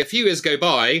 interestingly, a few years go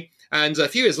by, and a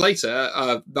few years later,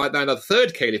 now the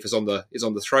third caliph is on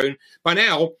the throne. By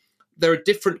now, there are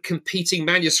different competing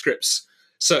manuscripts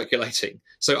circulating.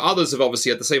 So others have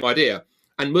obviously had the same idea.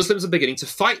 And Muslims are beginning to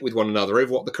fight with one another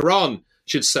over what the Quran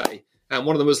should say. And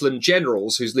one of the Muslim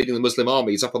generals who's leading the Muslim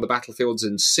armies up on the battlefields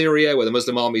in Syria, where the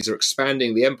Muslim armies are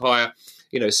expanding the empire,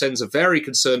 sends a very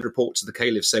concerned report to the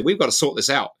caliph saying, we've got to sort this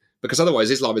out, because otherwise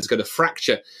Islam is going to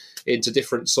fracture into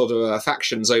different sort of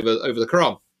factions over the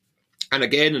Quran. And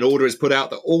again, an order is put out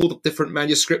that all the different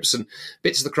manuscripts and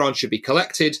bits of the Quran should be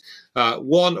collected.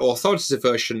 One authoritative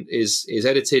version is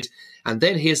edited. And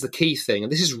then here's the key thing,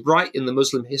 and this is right in the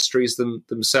Muslim histories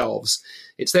themselves.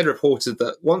 It's then reported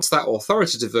that once that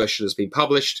authoritative version has been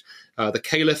published, the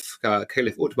Caliph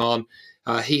Uthman,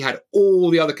 he had all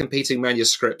the other competing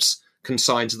manuscripts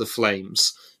consigned to the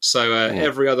flames. So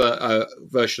every other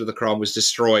version of the Quran was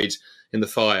destroyed in the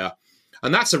fire.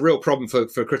 And that's a real problem for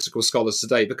critical scholars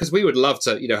today, because we would love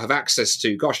to, have access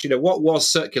to, what was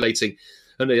circulating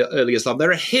in the early Islam. There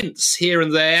are hints here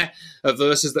and there of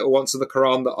verses that were once in the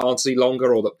Quran that aren't any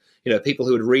longer, or that, people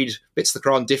who would read bits of the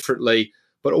Quran differently.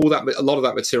 But a lot of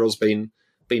that material's been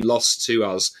lost to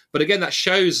us. But again, that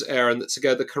shows, Aaron, that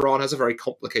the Quran has a very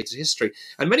complicated history.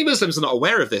 And many Muslims are not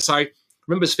aware of this. I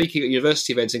remember speaking at a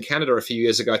university event in Canada a few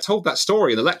years ago. I told that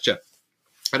story in the lecture.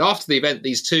 And after the event,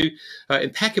 these two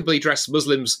impeccably dressed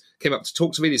Muslims came up to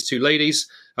talk to me, these two ladies.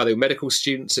 They were medical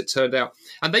students, it turned out.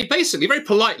 And they basically, very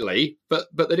politely, but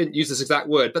they didn't use this exact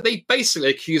word, but they basically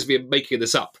accused me of making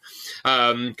this up,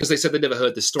 because they said they'd never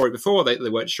heard this story before. They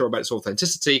weren't sure about its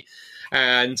authenticity.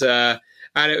 And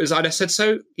And I said,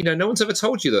 so, no one's ever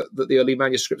told you that the early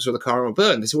manuscripts of the Quran were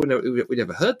burned. They said, well, no, we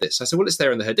never heard this. I said, well, it's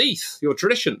there in the Hadith, your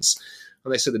traditions.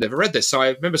 And they said they never read this. So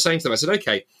I remember saying to them, I said,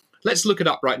 okay, let's look it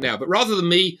up right now. But rather than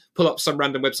me pull up some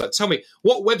random website, tell me,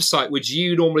 what website would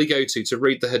you normally go to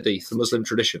read the Hadith, the Muslim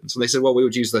traditions? And they said, well, we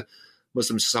would use the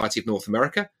Muslim Society of North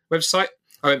America website.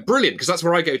 I went, brilliant, because that's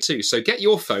where I go to. So get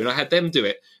your phone. I had them do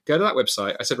it. Go to that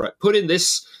website. I said, right, put in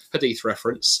this Hadith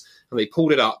reference. And they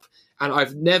pulled it up. And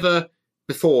I've never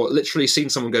before literally seen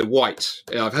someone go white.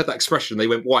 I've heard that expression. They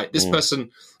went white. This person,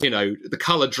 the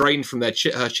colour drained from her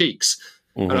cheeks.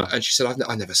 Mm-hmm. And she said,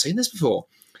 I've never seen this before.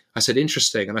 I said,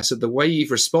 interesting. And I said, the way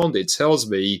you've responded tells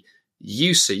me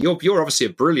you see, you're obviously a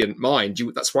brilliant mind.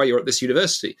 That's why you're at this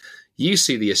university. You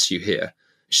see the issue here.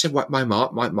 She said, "What? My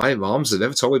moms have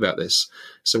never told me about this."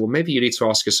 So, well, maybe you need to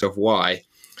ask yourself why,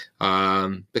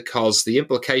 because the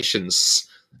implications,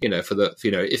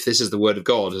 if this is the word of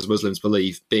God, as Muslims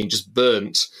believe, being just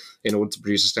burnt in order to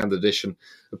produce a standard edition,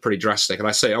 are pretty drastic. And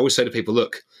I always say to people,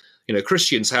 look,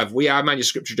 Christians have our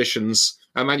manuscript traditions.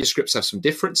 Our manuscripts have some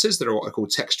differences that are what are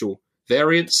called textual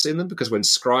variants in them, because when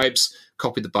scribes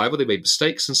copied the Bible, they made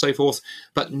mistakes and so forth.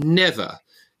 But never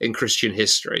in Christian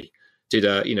history did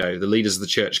the leaders of the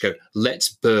church go, let's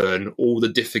burn all the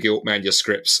difficult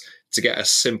manuscripts to get a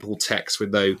simple text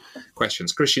with no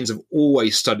questions. Christians have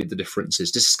always studied the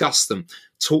differences, discussed them,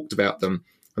 talked about them.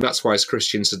 And that's why as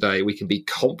Christians today, we can be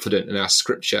confident in our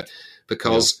scripture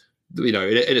because, in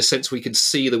a sense, we can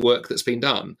see the work that's been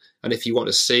done. And if you want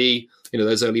to see,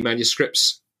 those early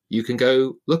manuscripts, you can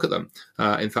go look at them.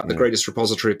 In fact, the greatest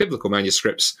repository of biblical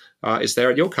manuscripts is there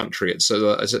in your country. It's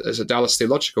a Dallas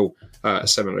Theological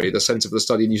Seminary, the Center for the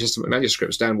Study of New Testament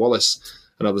Manuscripts. Dan Wallace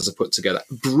and others have put together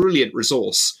a brilliant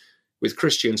resource with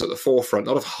Christians at the forefront,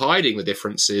 not of hiding the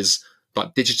differences,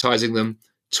 but digitizing them,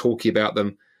 talking about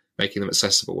them, making them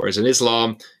accessible. Whereas in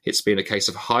Islam, it's been a case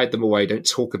of hide them away, don't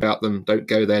talk about them, don't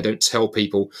go there, don't tell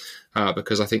people,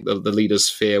 because I think the leaders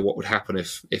fear what would happen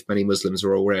if many Muslims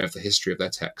were aware of the history of their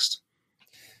text.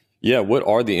 Yeah, what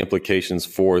are the implications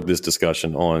for this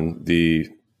discussion on the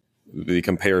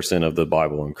comparison of the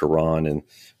Bible and Quran and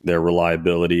their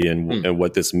reliability and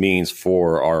what this means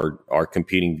for our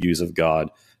competing views of God?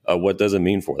 What does it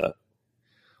mean for that?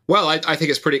 Well, I think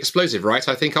it's pretty explosive, right?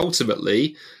 I think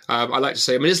ultimately, I like to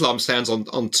say, Islam stands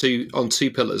on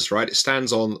two pillars, right? It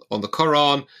stands on the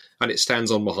Quran and it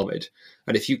stands on Muhammad.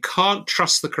 And if you can't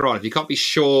trust the Quran, if you can't be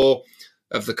sure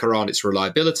of the Quran, its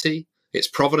reliability, its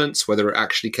provenance, whether it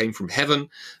actually came from heaven.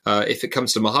 If it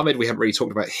comes to Muhammad, we haven't really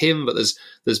talked about him, but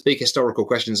there's big historical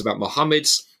questions about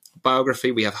Muhammad's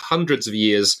biography. We have hundreds of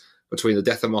years between the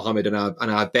death of Muhammad and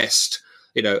our best,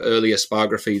 earliest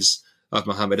biographies of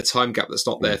Muhammad, a time gap that's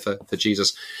not there for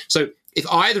Jesus. So if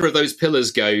either of those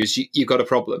pillars goes, you've got a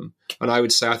problem. And I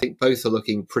would say I think both are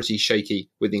looking pretty shaky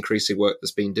with the increasing work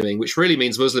that's been doing, which really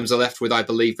means Muslims are left with I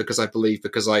believe because I believe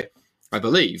because I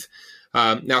believe.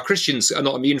 Now, Christians are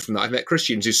not immune from that. I've met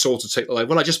Christians who sort of take the line,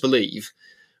 well, I just believe.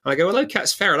 And I go, well, okay,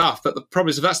 that's fair enough. But the problem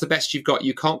is if that's the best you've got,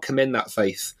 you can't commend that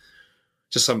faith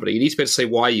to somebody. You need to be able to say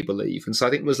why you believe. And so I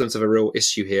think Muslims have a real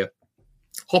issue here.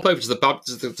 Hop over to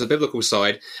the biblical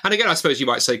side. And again, I suppose you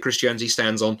might say Christianity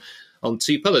stands on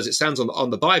two pillars. It stands on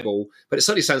the Bible, but it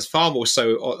certainly stands far more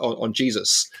so on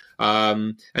Jesus.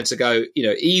 And to go,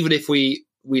 even if we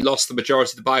lost the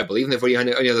majority of the Bible, even if we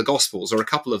only have the Gospels or a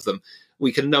couple of them,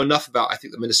 we can know enough about, I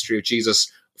think, the ministry of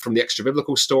Jesus from the extra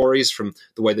biblical stories, from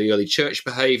the way the early church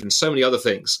behaved, and so many other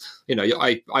things.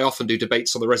 I often do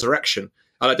debates on the resurrection.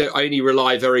 And I only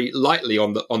rely very lightly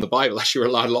on the Bible. I actually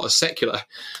rely on a lot of secular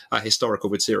historical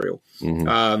material.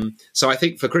 Mm-hmm. So I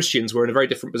think for Christians, we're in a very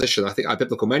different position. I think our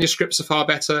biblical manuscripts are far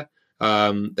better.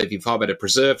 They've been far better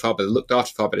preserved, far better looked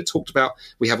after, far better talked about.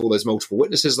 We have all those multiple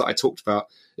witnesses that I talked about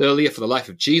earlier for the life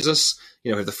of Jesus.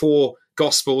 We have the 4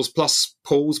 Gospels plus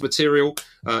Paul's material,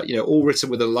 all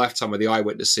written within a lifetime of the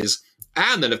eyewitnesses.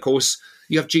 And then, of course,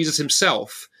 you have Jesus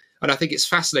himself. And I think it's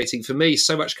fascinating for me.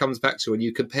 So much comes back to when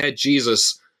you compare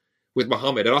Jesus with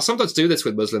Muhammad. And I'll sometimes do this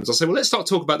with Muslims. I'll say, well, let's not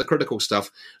talk about the critical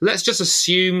stuff. Let's just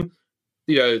assume,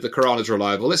 the Quran is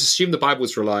reliable. Let's assume the Bible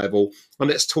is reliable. And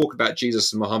let's talk about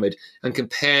Jesus and Muhammad and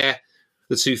compare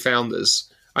the two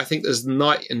founders. I think there's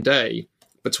night and day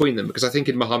between them, because I think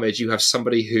in Muhammad, you have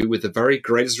somebody who, with the very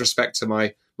greatest respect to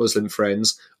my Muslim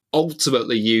friends,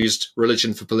 ultimately used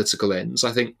religion for political ends.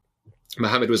 I think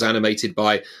Muhammad was animated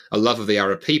by a love of the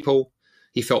Arab people.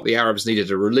 He felt the Arabs needed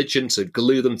a religion to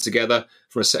glue them together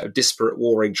from a set of disparate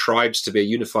warring tribes to be a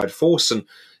unified force. And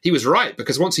he was right,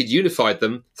 because once he'd unified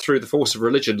them through the force of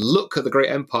religion, look at the great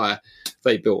empire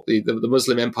they built. The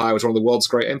Muslim empire was one of the world's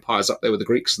great empires, up there with the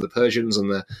Greeks and the Persians and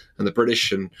the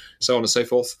British and so on and so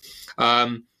forth.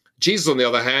 Jesus, on the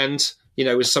other hand,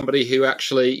 was somebody who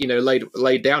actually,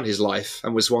 laid down his life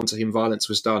and was one to whom violence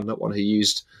was done, not one who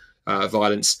used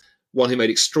violence, one who made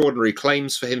extraordinary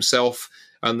claims for himself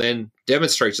and then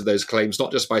demonstrated those claims,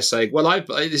 not just by saying, well,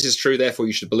 this is true, therefore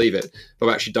you should believe it, but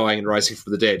actually dying and rising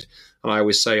from the dead. And I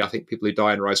always say, I think people who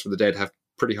die and rise from the dead have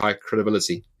pretty high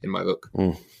credibility in my book.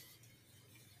 Mm.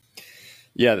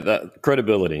 Yeah, that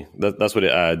credibility, that's what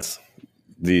it adds.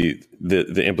 The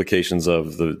implications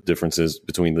of the differences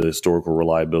between the historical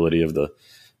reliability of the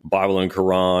Bible and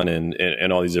Quran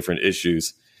and all these different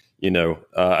issues.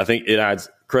 I think it adds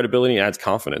credibility, adds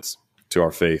confidence to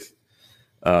our faith.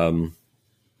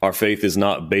 Our faith is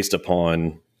not based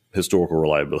upon historical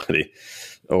reliability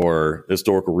or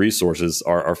historical resources.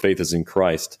 Our faith is in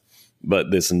Christ, but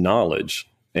this knowledge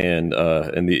and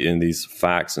these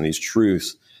facts and these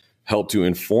truths help to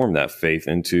inform that faith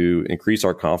and to increase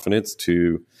our confidence.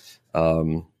 I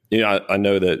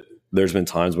know that there's been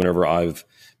times whenever I've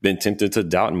been tempted to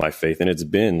doubt in my faith, and it's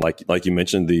been like you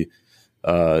mentioned,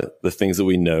 the things that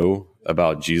we know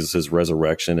about Jesus'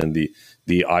 resurrection and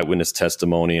the eyewitness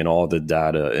testimony and all the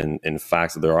data and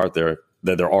facts that there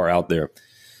are out there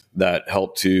that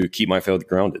help to keep my faith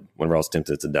grounded whenever I was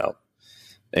tempted to doubt.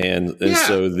 And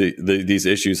so these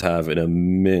issues have an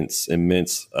immense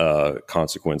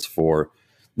consequence for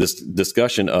this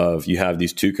discussion of, you have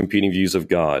these two competing views of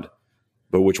God,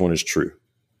 but which one is true?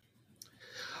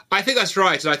 I think that's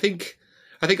right. And I think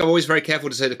I'm always very careful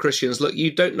to say to Christians, look,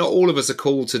 not all of us are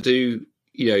called to do,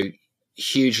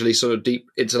 hugely sort of deep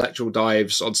intellectual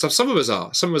dives on stuff. Some of us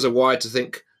are. Some of us are wired to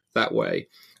think that way.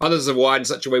 Others are wired in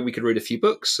such a way we could read a few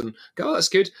books and go, oh, that's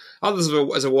good. Others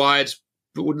are wired,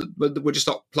 but we're just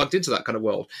not plugged into that kind of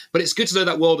world. But it's good to know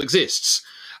that world exists,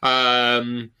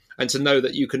 and to know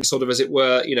that you can sort of, as it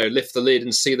were, lift the lid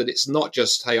and see that it's not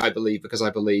just, hey, I believe because I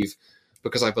believe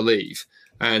because I believe.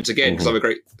 And again, because I'm a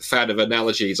great fan of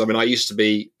analogies. I mean, I used to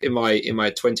be in my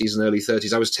 20s and early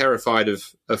 30s. I was terrified of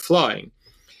flying,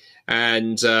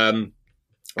 and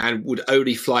would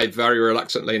only fly very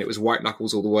reluctantly, and it was white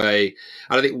knuckles all the way.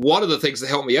 And I think one of the things that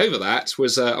helped me over that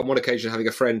was on one occasion having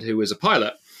a friend who was a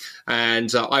pilot.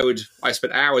 And I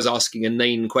spent hours asking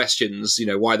inane questions,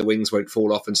 why the wings won't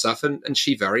fall off and stuff. And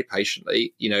she very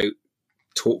patiently,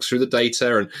 talked through the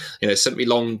data and, sent me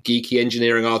long, geeky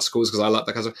engineering articles because I like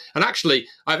that kind of stuff. And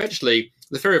actually,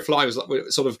 the fear of flying was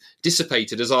sort of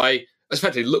dissipated as I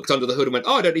effectively looked under the hood and went,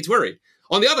 oh, I don't need to worry.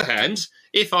 On the other hand,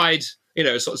 if I'd,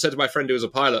 sort of said to my friend who was a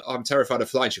pilot, I'm terrified of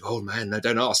flying. She goes, oh man, no,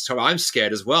 don't ask. I'm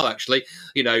scared as well, actually.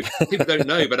 People don't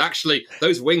know, but actually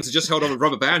those wings are just held on with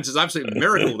rubber bands. It's absolutely a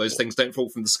miracle those things don't fall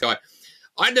from the sky.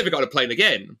 I never got a plane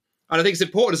again. And I think it's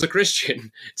important as a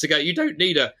Christian to go, you don't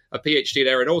need a PhD in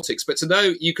aeronautics, but to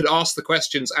know you could ask the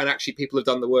questions and actually people have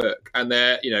done the work. And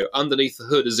they're, underneath the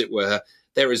hood, as it were,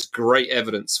 there is great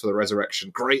evidence for the resurrection,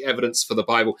 great evidence for the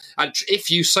Bible. And if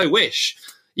you so wish,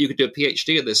 you could do a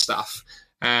PhD in this stuff.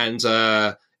 And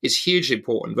it's hugely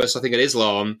important. Versus, I think, in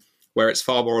Islam, where it's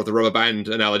far more of the rubber band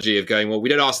analogy of going, well, we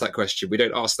don't ask that question. We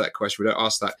don't ask that question. We don't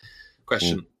ask that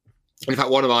question. In fact,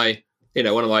 one of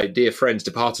my dear friends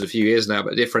departed a few years now,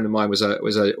 but a dear friend of mine was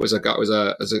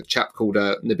a chap called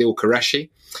Nabil Qureshi.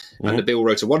 And Nabil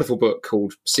wrote a wonderful book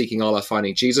called Seeking Allah,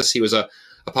 Finding Jesus. He was a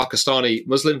Pakistani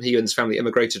Muslim. He and his family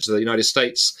immigrated to the United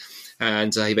States,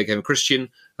 and he became a Christian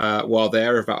while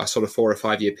there, about a sort of 4 or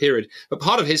 5 year period. But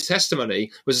part of his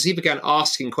testimony was, as he began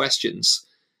asking questions,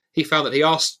 he found that he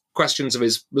asked questions of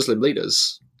his Muslim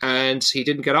leaders and he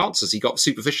didn't get answers. He got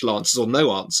superficial answers or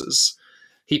no answers.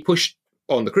 He pushed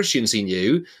on the Christians he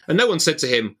knew, and no one said to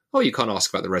him, oh, you can't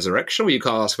ask about the reresurrection, or you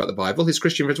can't ask about the Bible. His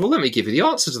Christian friends, well, let me give you the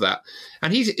answer to that.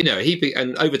 And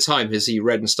and over time, as he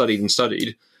read and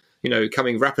studied,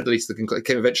 coming rapidly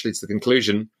came eventually to the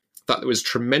conclusion that there was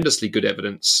tremendously good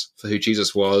evidence for who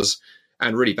Jesus was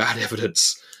and really bad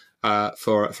evidence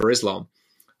for Islam.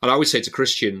 And I always say to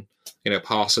Christian,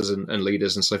 pastors and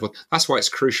leaders and so forth, that's why it's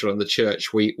crucial in the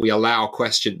church we allow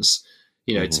questions,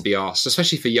 to be asked,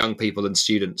 especially for young people and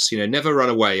students. Never run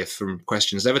away from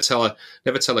questions. Never tell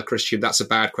a Christian that's a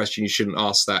bad question, you shouldn't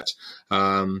ask that.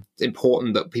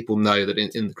 Important that people know that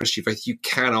in the Christian faith you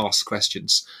can ask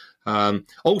questions.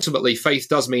 Ultimately, faith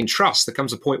does mean trust. There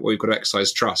comes a point where you've got to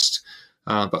exercise trust.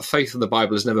 But faith in the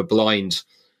Bible is never blind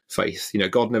faith.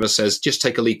 God never says, just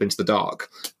take a leap into the dark.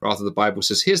 Rather, the Bible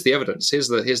says, here's the evidence. Here's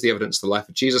the evidence of the life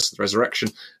of Jesus, the resurrection,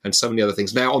 and so many other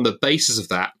things. Now, on the basis of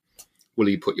that, will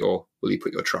you put your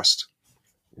trust?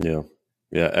 Yeah,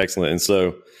 excellent. And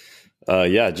so, I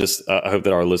hope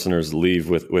that our listeners leave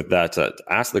with that, to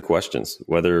ask the questions,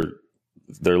 whether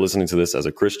they're listening to this as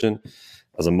a Christian,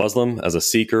 as a Muslim, as a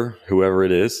seeker, whoever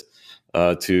it is,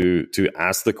 to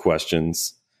ask the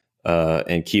questions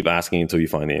and keep asking until you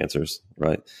find the answers,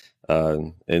 right?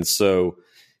 And so,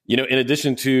 in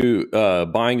addition to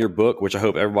buying your book, which I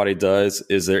hope everybody does,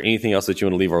 is there anything else that you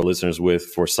want to leave our listeners with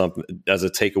for something as a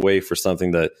takeaway for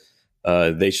something that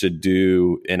they should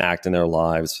do and act in their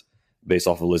lives based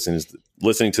off of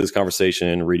listening to this conversation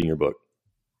and reading your book?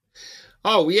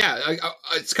 Oh yeah,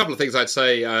 it's a couple of things I'd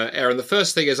say, Aaron. The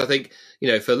first thing is, I think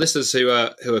for listeners who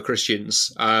are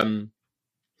Christians,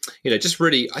 just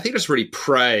really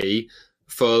pray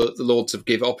for the Lord to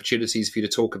give opportunities for you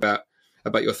to talk about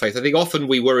your faith. I think often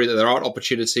we worry that there aren't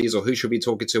opportunities or who should we be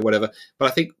talking to or whatever. But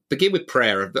I think begin with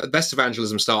prayer. The best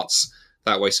evangelism starts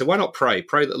that way. So why not pray?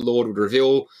 Pray that the Lord would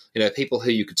reveal, people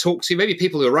who you could talk to, maybe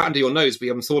people who are right under your nose but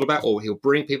you haven't thought about, or he'll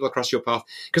bring people across your path,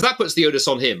 because that puts the onus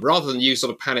on him rather than you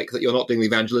sort of panic that you're not doing the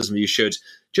evangelism you should.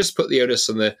 Just put the onus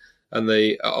onto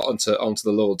the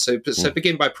Lord. So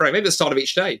begin by praying. Maybe at the start of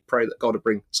each day, pray that God would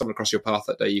bring someone across your path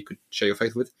that day you could share your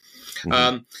faith with.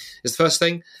 Is the first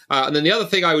thing. And then the other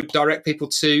thing I would direct people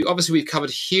to, obviously we've covered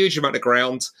a huge amount of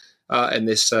ground in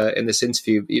this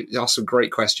interview. You asked some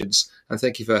great questions, and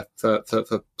thank you for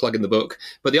plugging the book.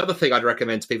 But the other thing I'd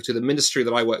recommend to people, to the ministry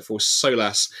that I work for,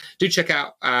 Solas, do check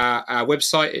out our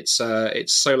website. It's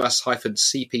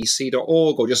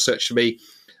solas-cpc.org, or just search for me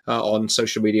on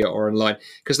social media or online,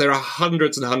 because there are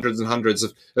hundreds and hundreds and hundreds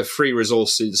of free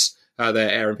resources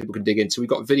there, Aaron, people can dig into. We've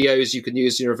got videos you can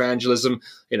use in your evangelism,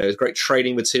 great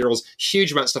training materials,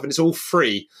 huge amount of stuff, and it's all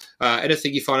free.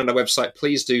 Anything you find on our website,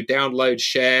 please do download,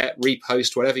 share,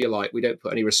 repost, whatever you like. We don't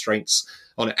put any restraints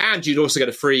on it. And you'd also get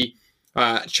a free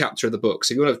chapter of the book.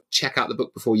 So if you want to check out the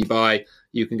book before you buy,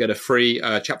 you can get a free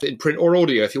chapter in print or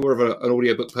audio. If you're more of an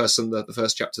audiobook person, the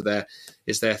first chapter there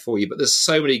is there for you. But there's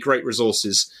so many great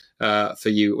resources for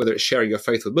you, whether it's sharing your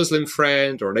faith with a Muslim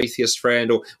friend or an atheist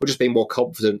friend, or just being more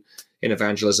confident in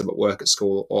evangelism at work, at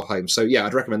school, or home. So yeah,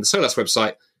 I'd recommend the Solas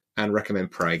website and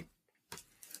recommend praying.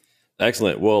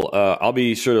 Excellent. Well, I'll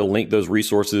be sure to link those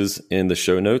resources in the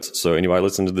show notes. So anybody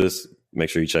listening to this, make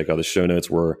sure you check out the show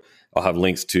notes, where I'll have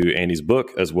links to Andy's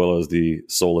book as well as the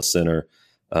Solas Center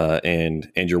and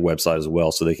your website as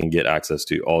well, so they can get access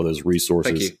to all those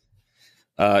resources.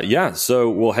 Thank you.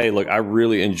 So, well, hey, look, I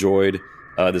really enjoyed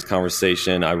this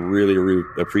conversation. I really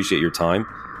appreciate your time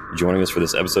joining us for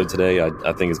this episode today.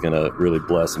 I think it's going to really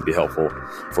bless and be helpful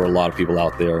for a lot of people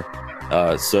out there.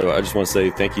 So I just want to say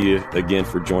thank you again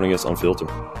for joining us on Filter.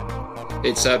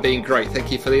 It's been great. Thank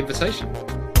you for the invitation.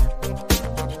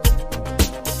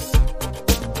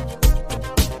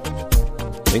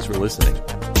 Thanks for listening.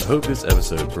 I hope this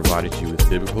episode provided you with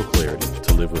biblical clarity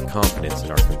to live with confidence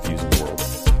in our confusing world.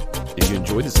 If you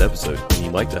enjoyed this episode and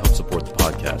you'd like to help support the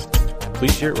podcast,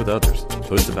 please share it with others,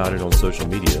 post about it on social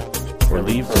media, or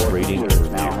leave a rating and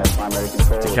review.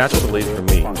 To catch all the latest from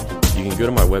me, you can go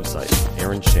to my website,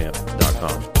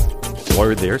 aaronchamp.com. While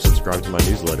you're there, subscribe to my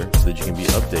newsletter so that you can be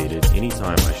updated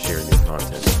anytime I share new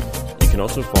content. You can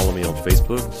also follow me on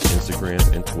Facebook, Instagram,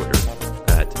 and Twitter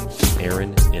at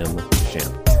Aaron M.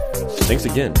 Champ. Thanks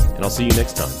again, and I'll see you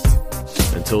next time.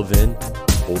 Until then,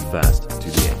 hold fast to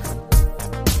the aim.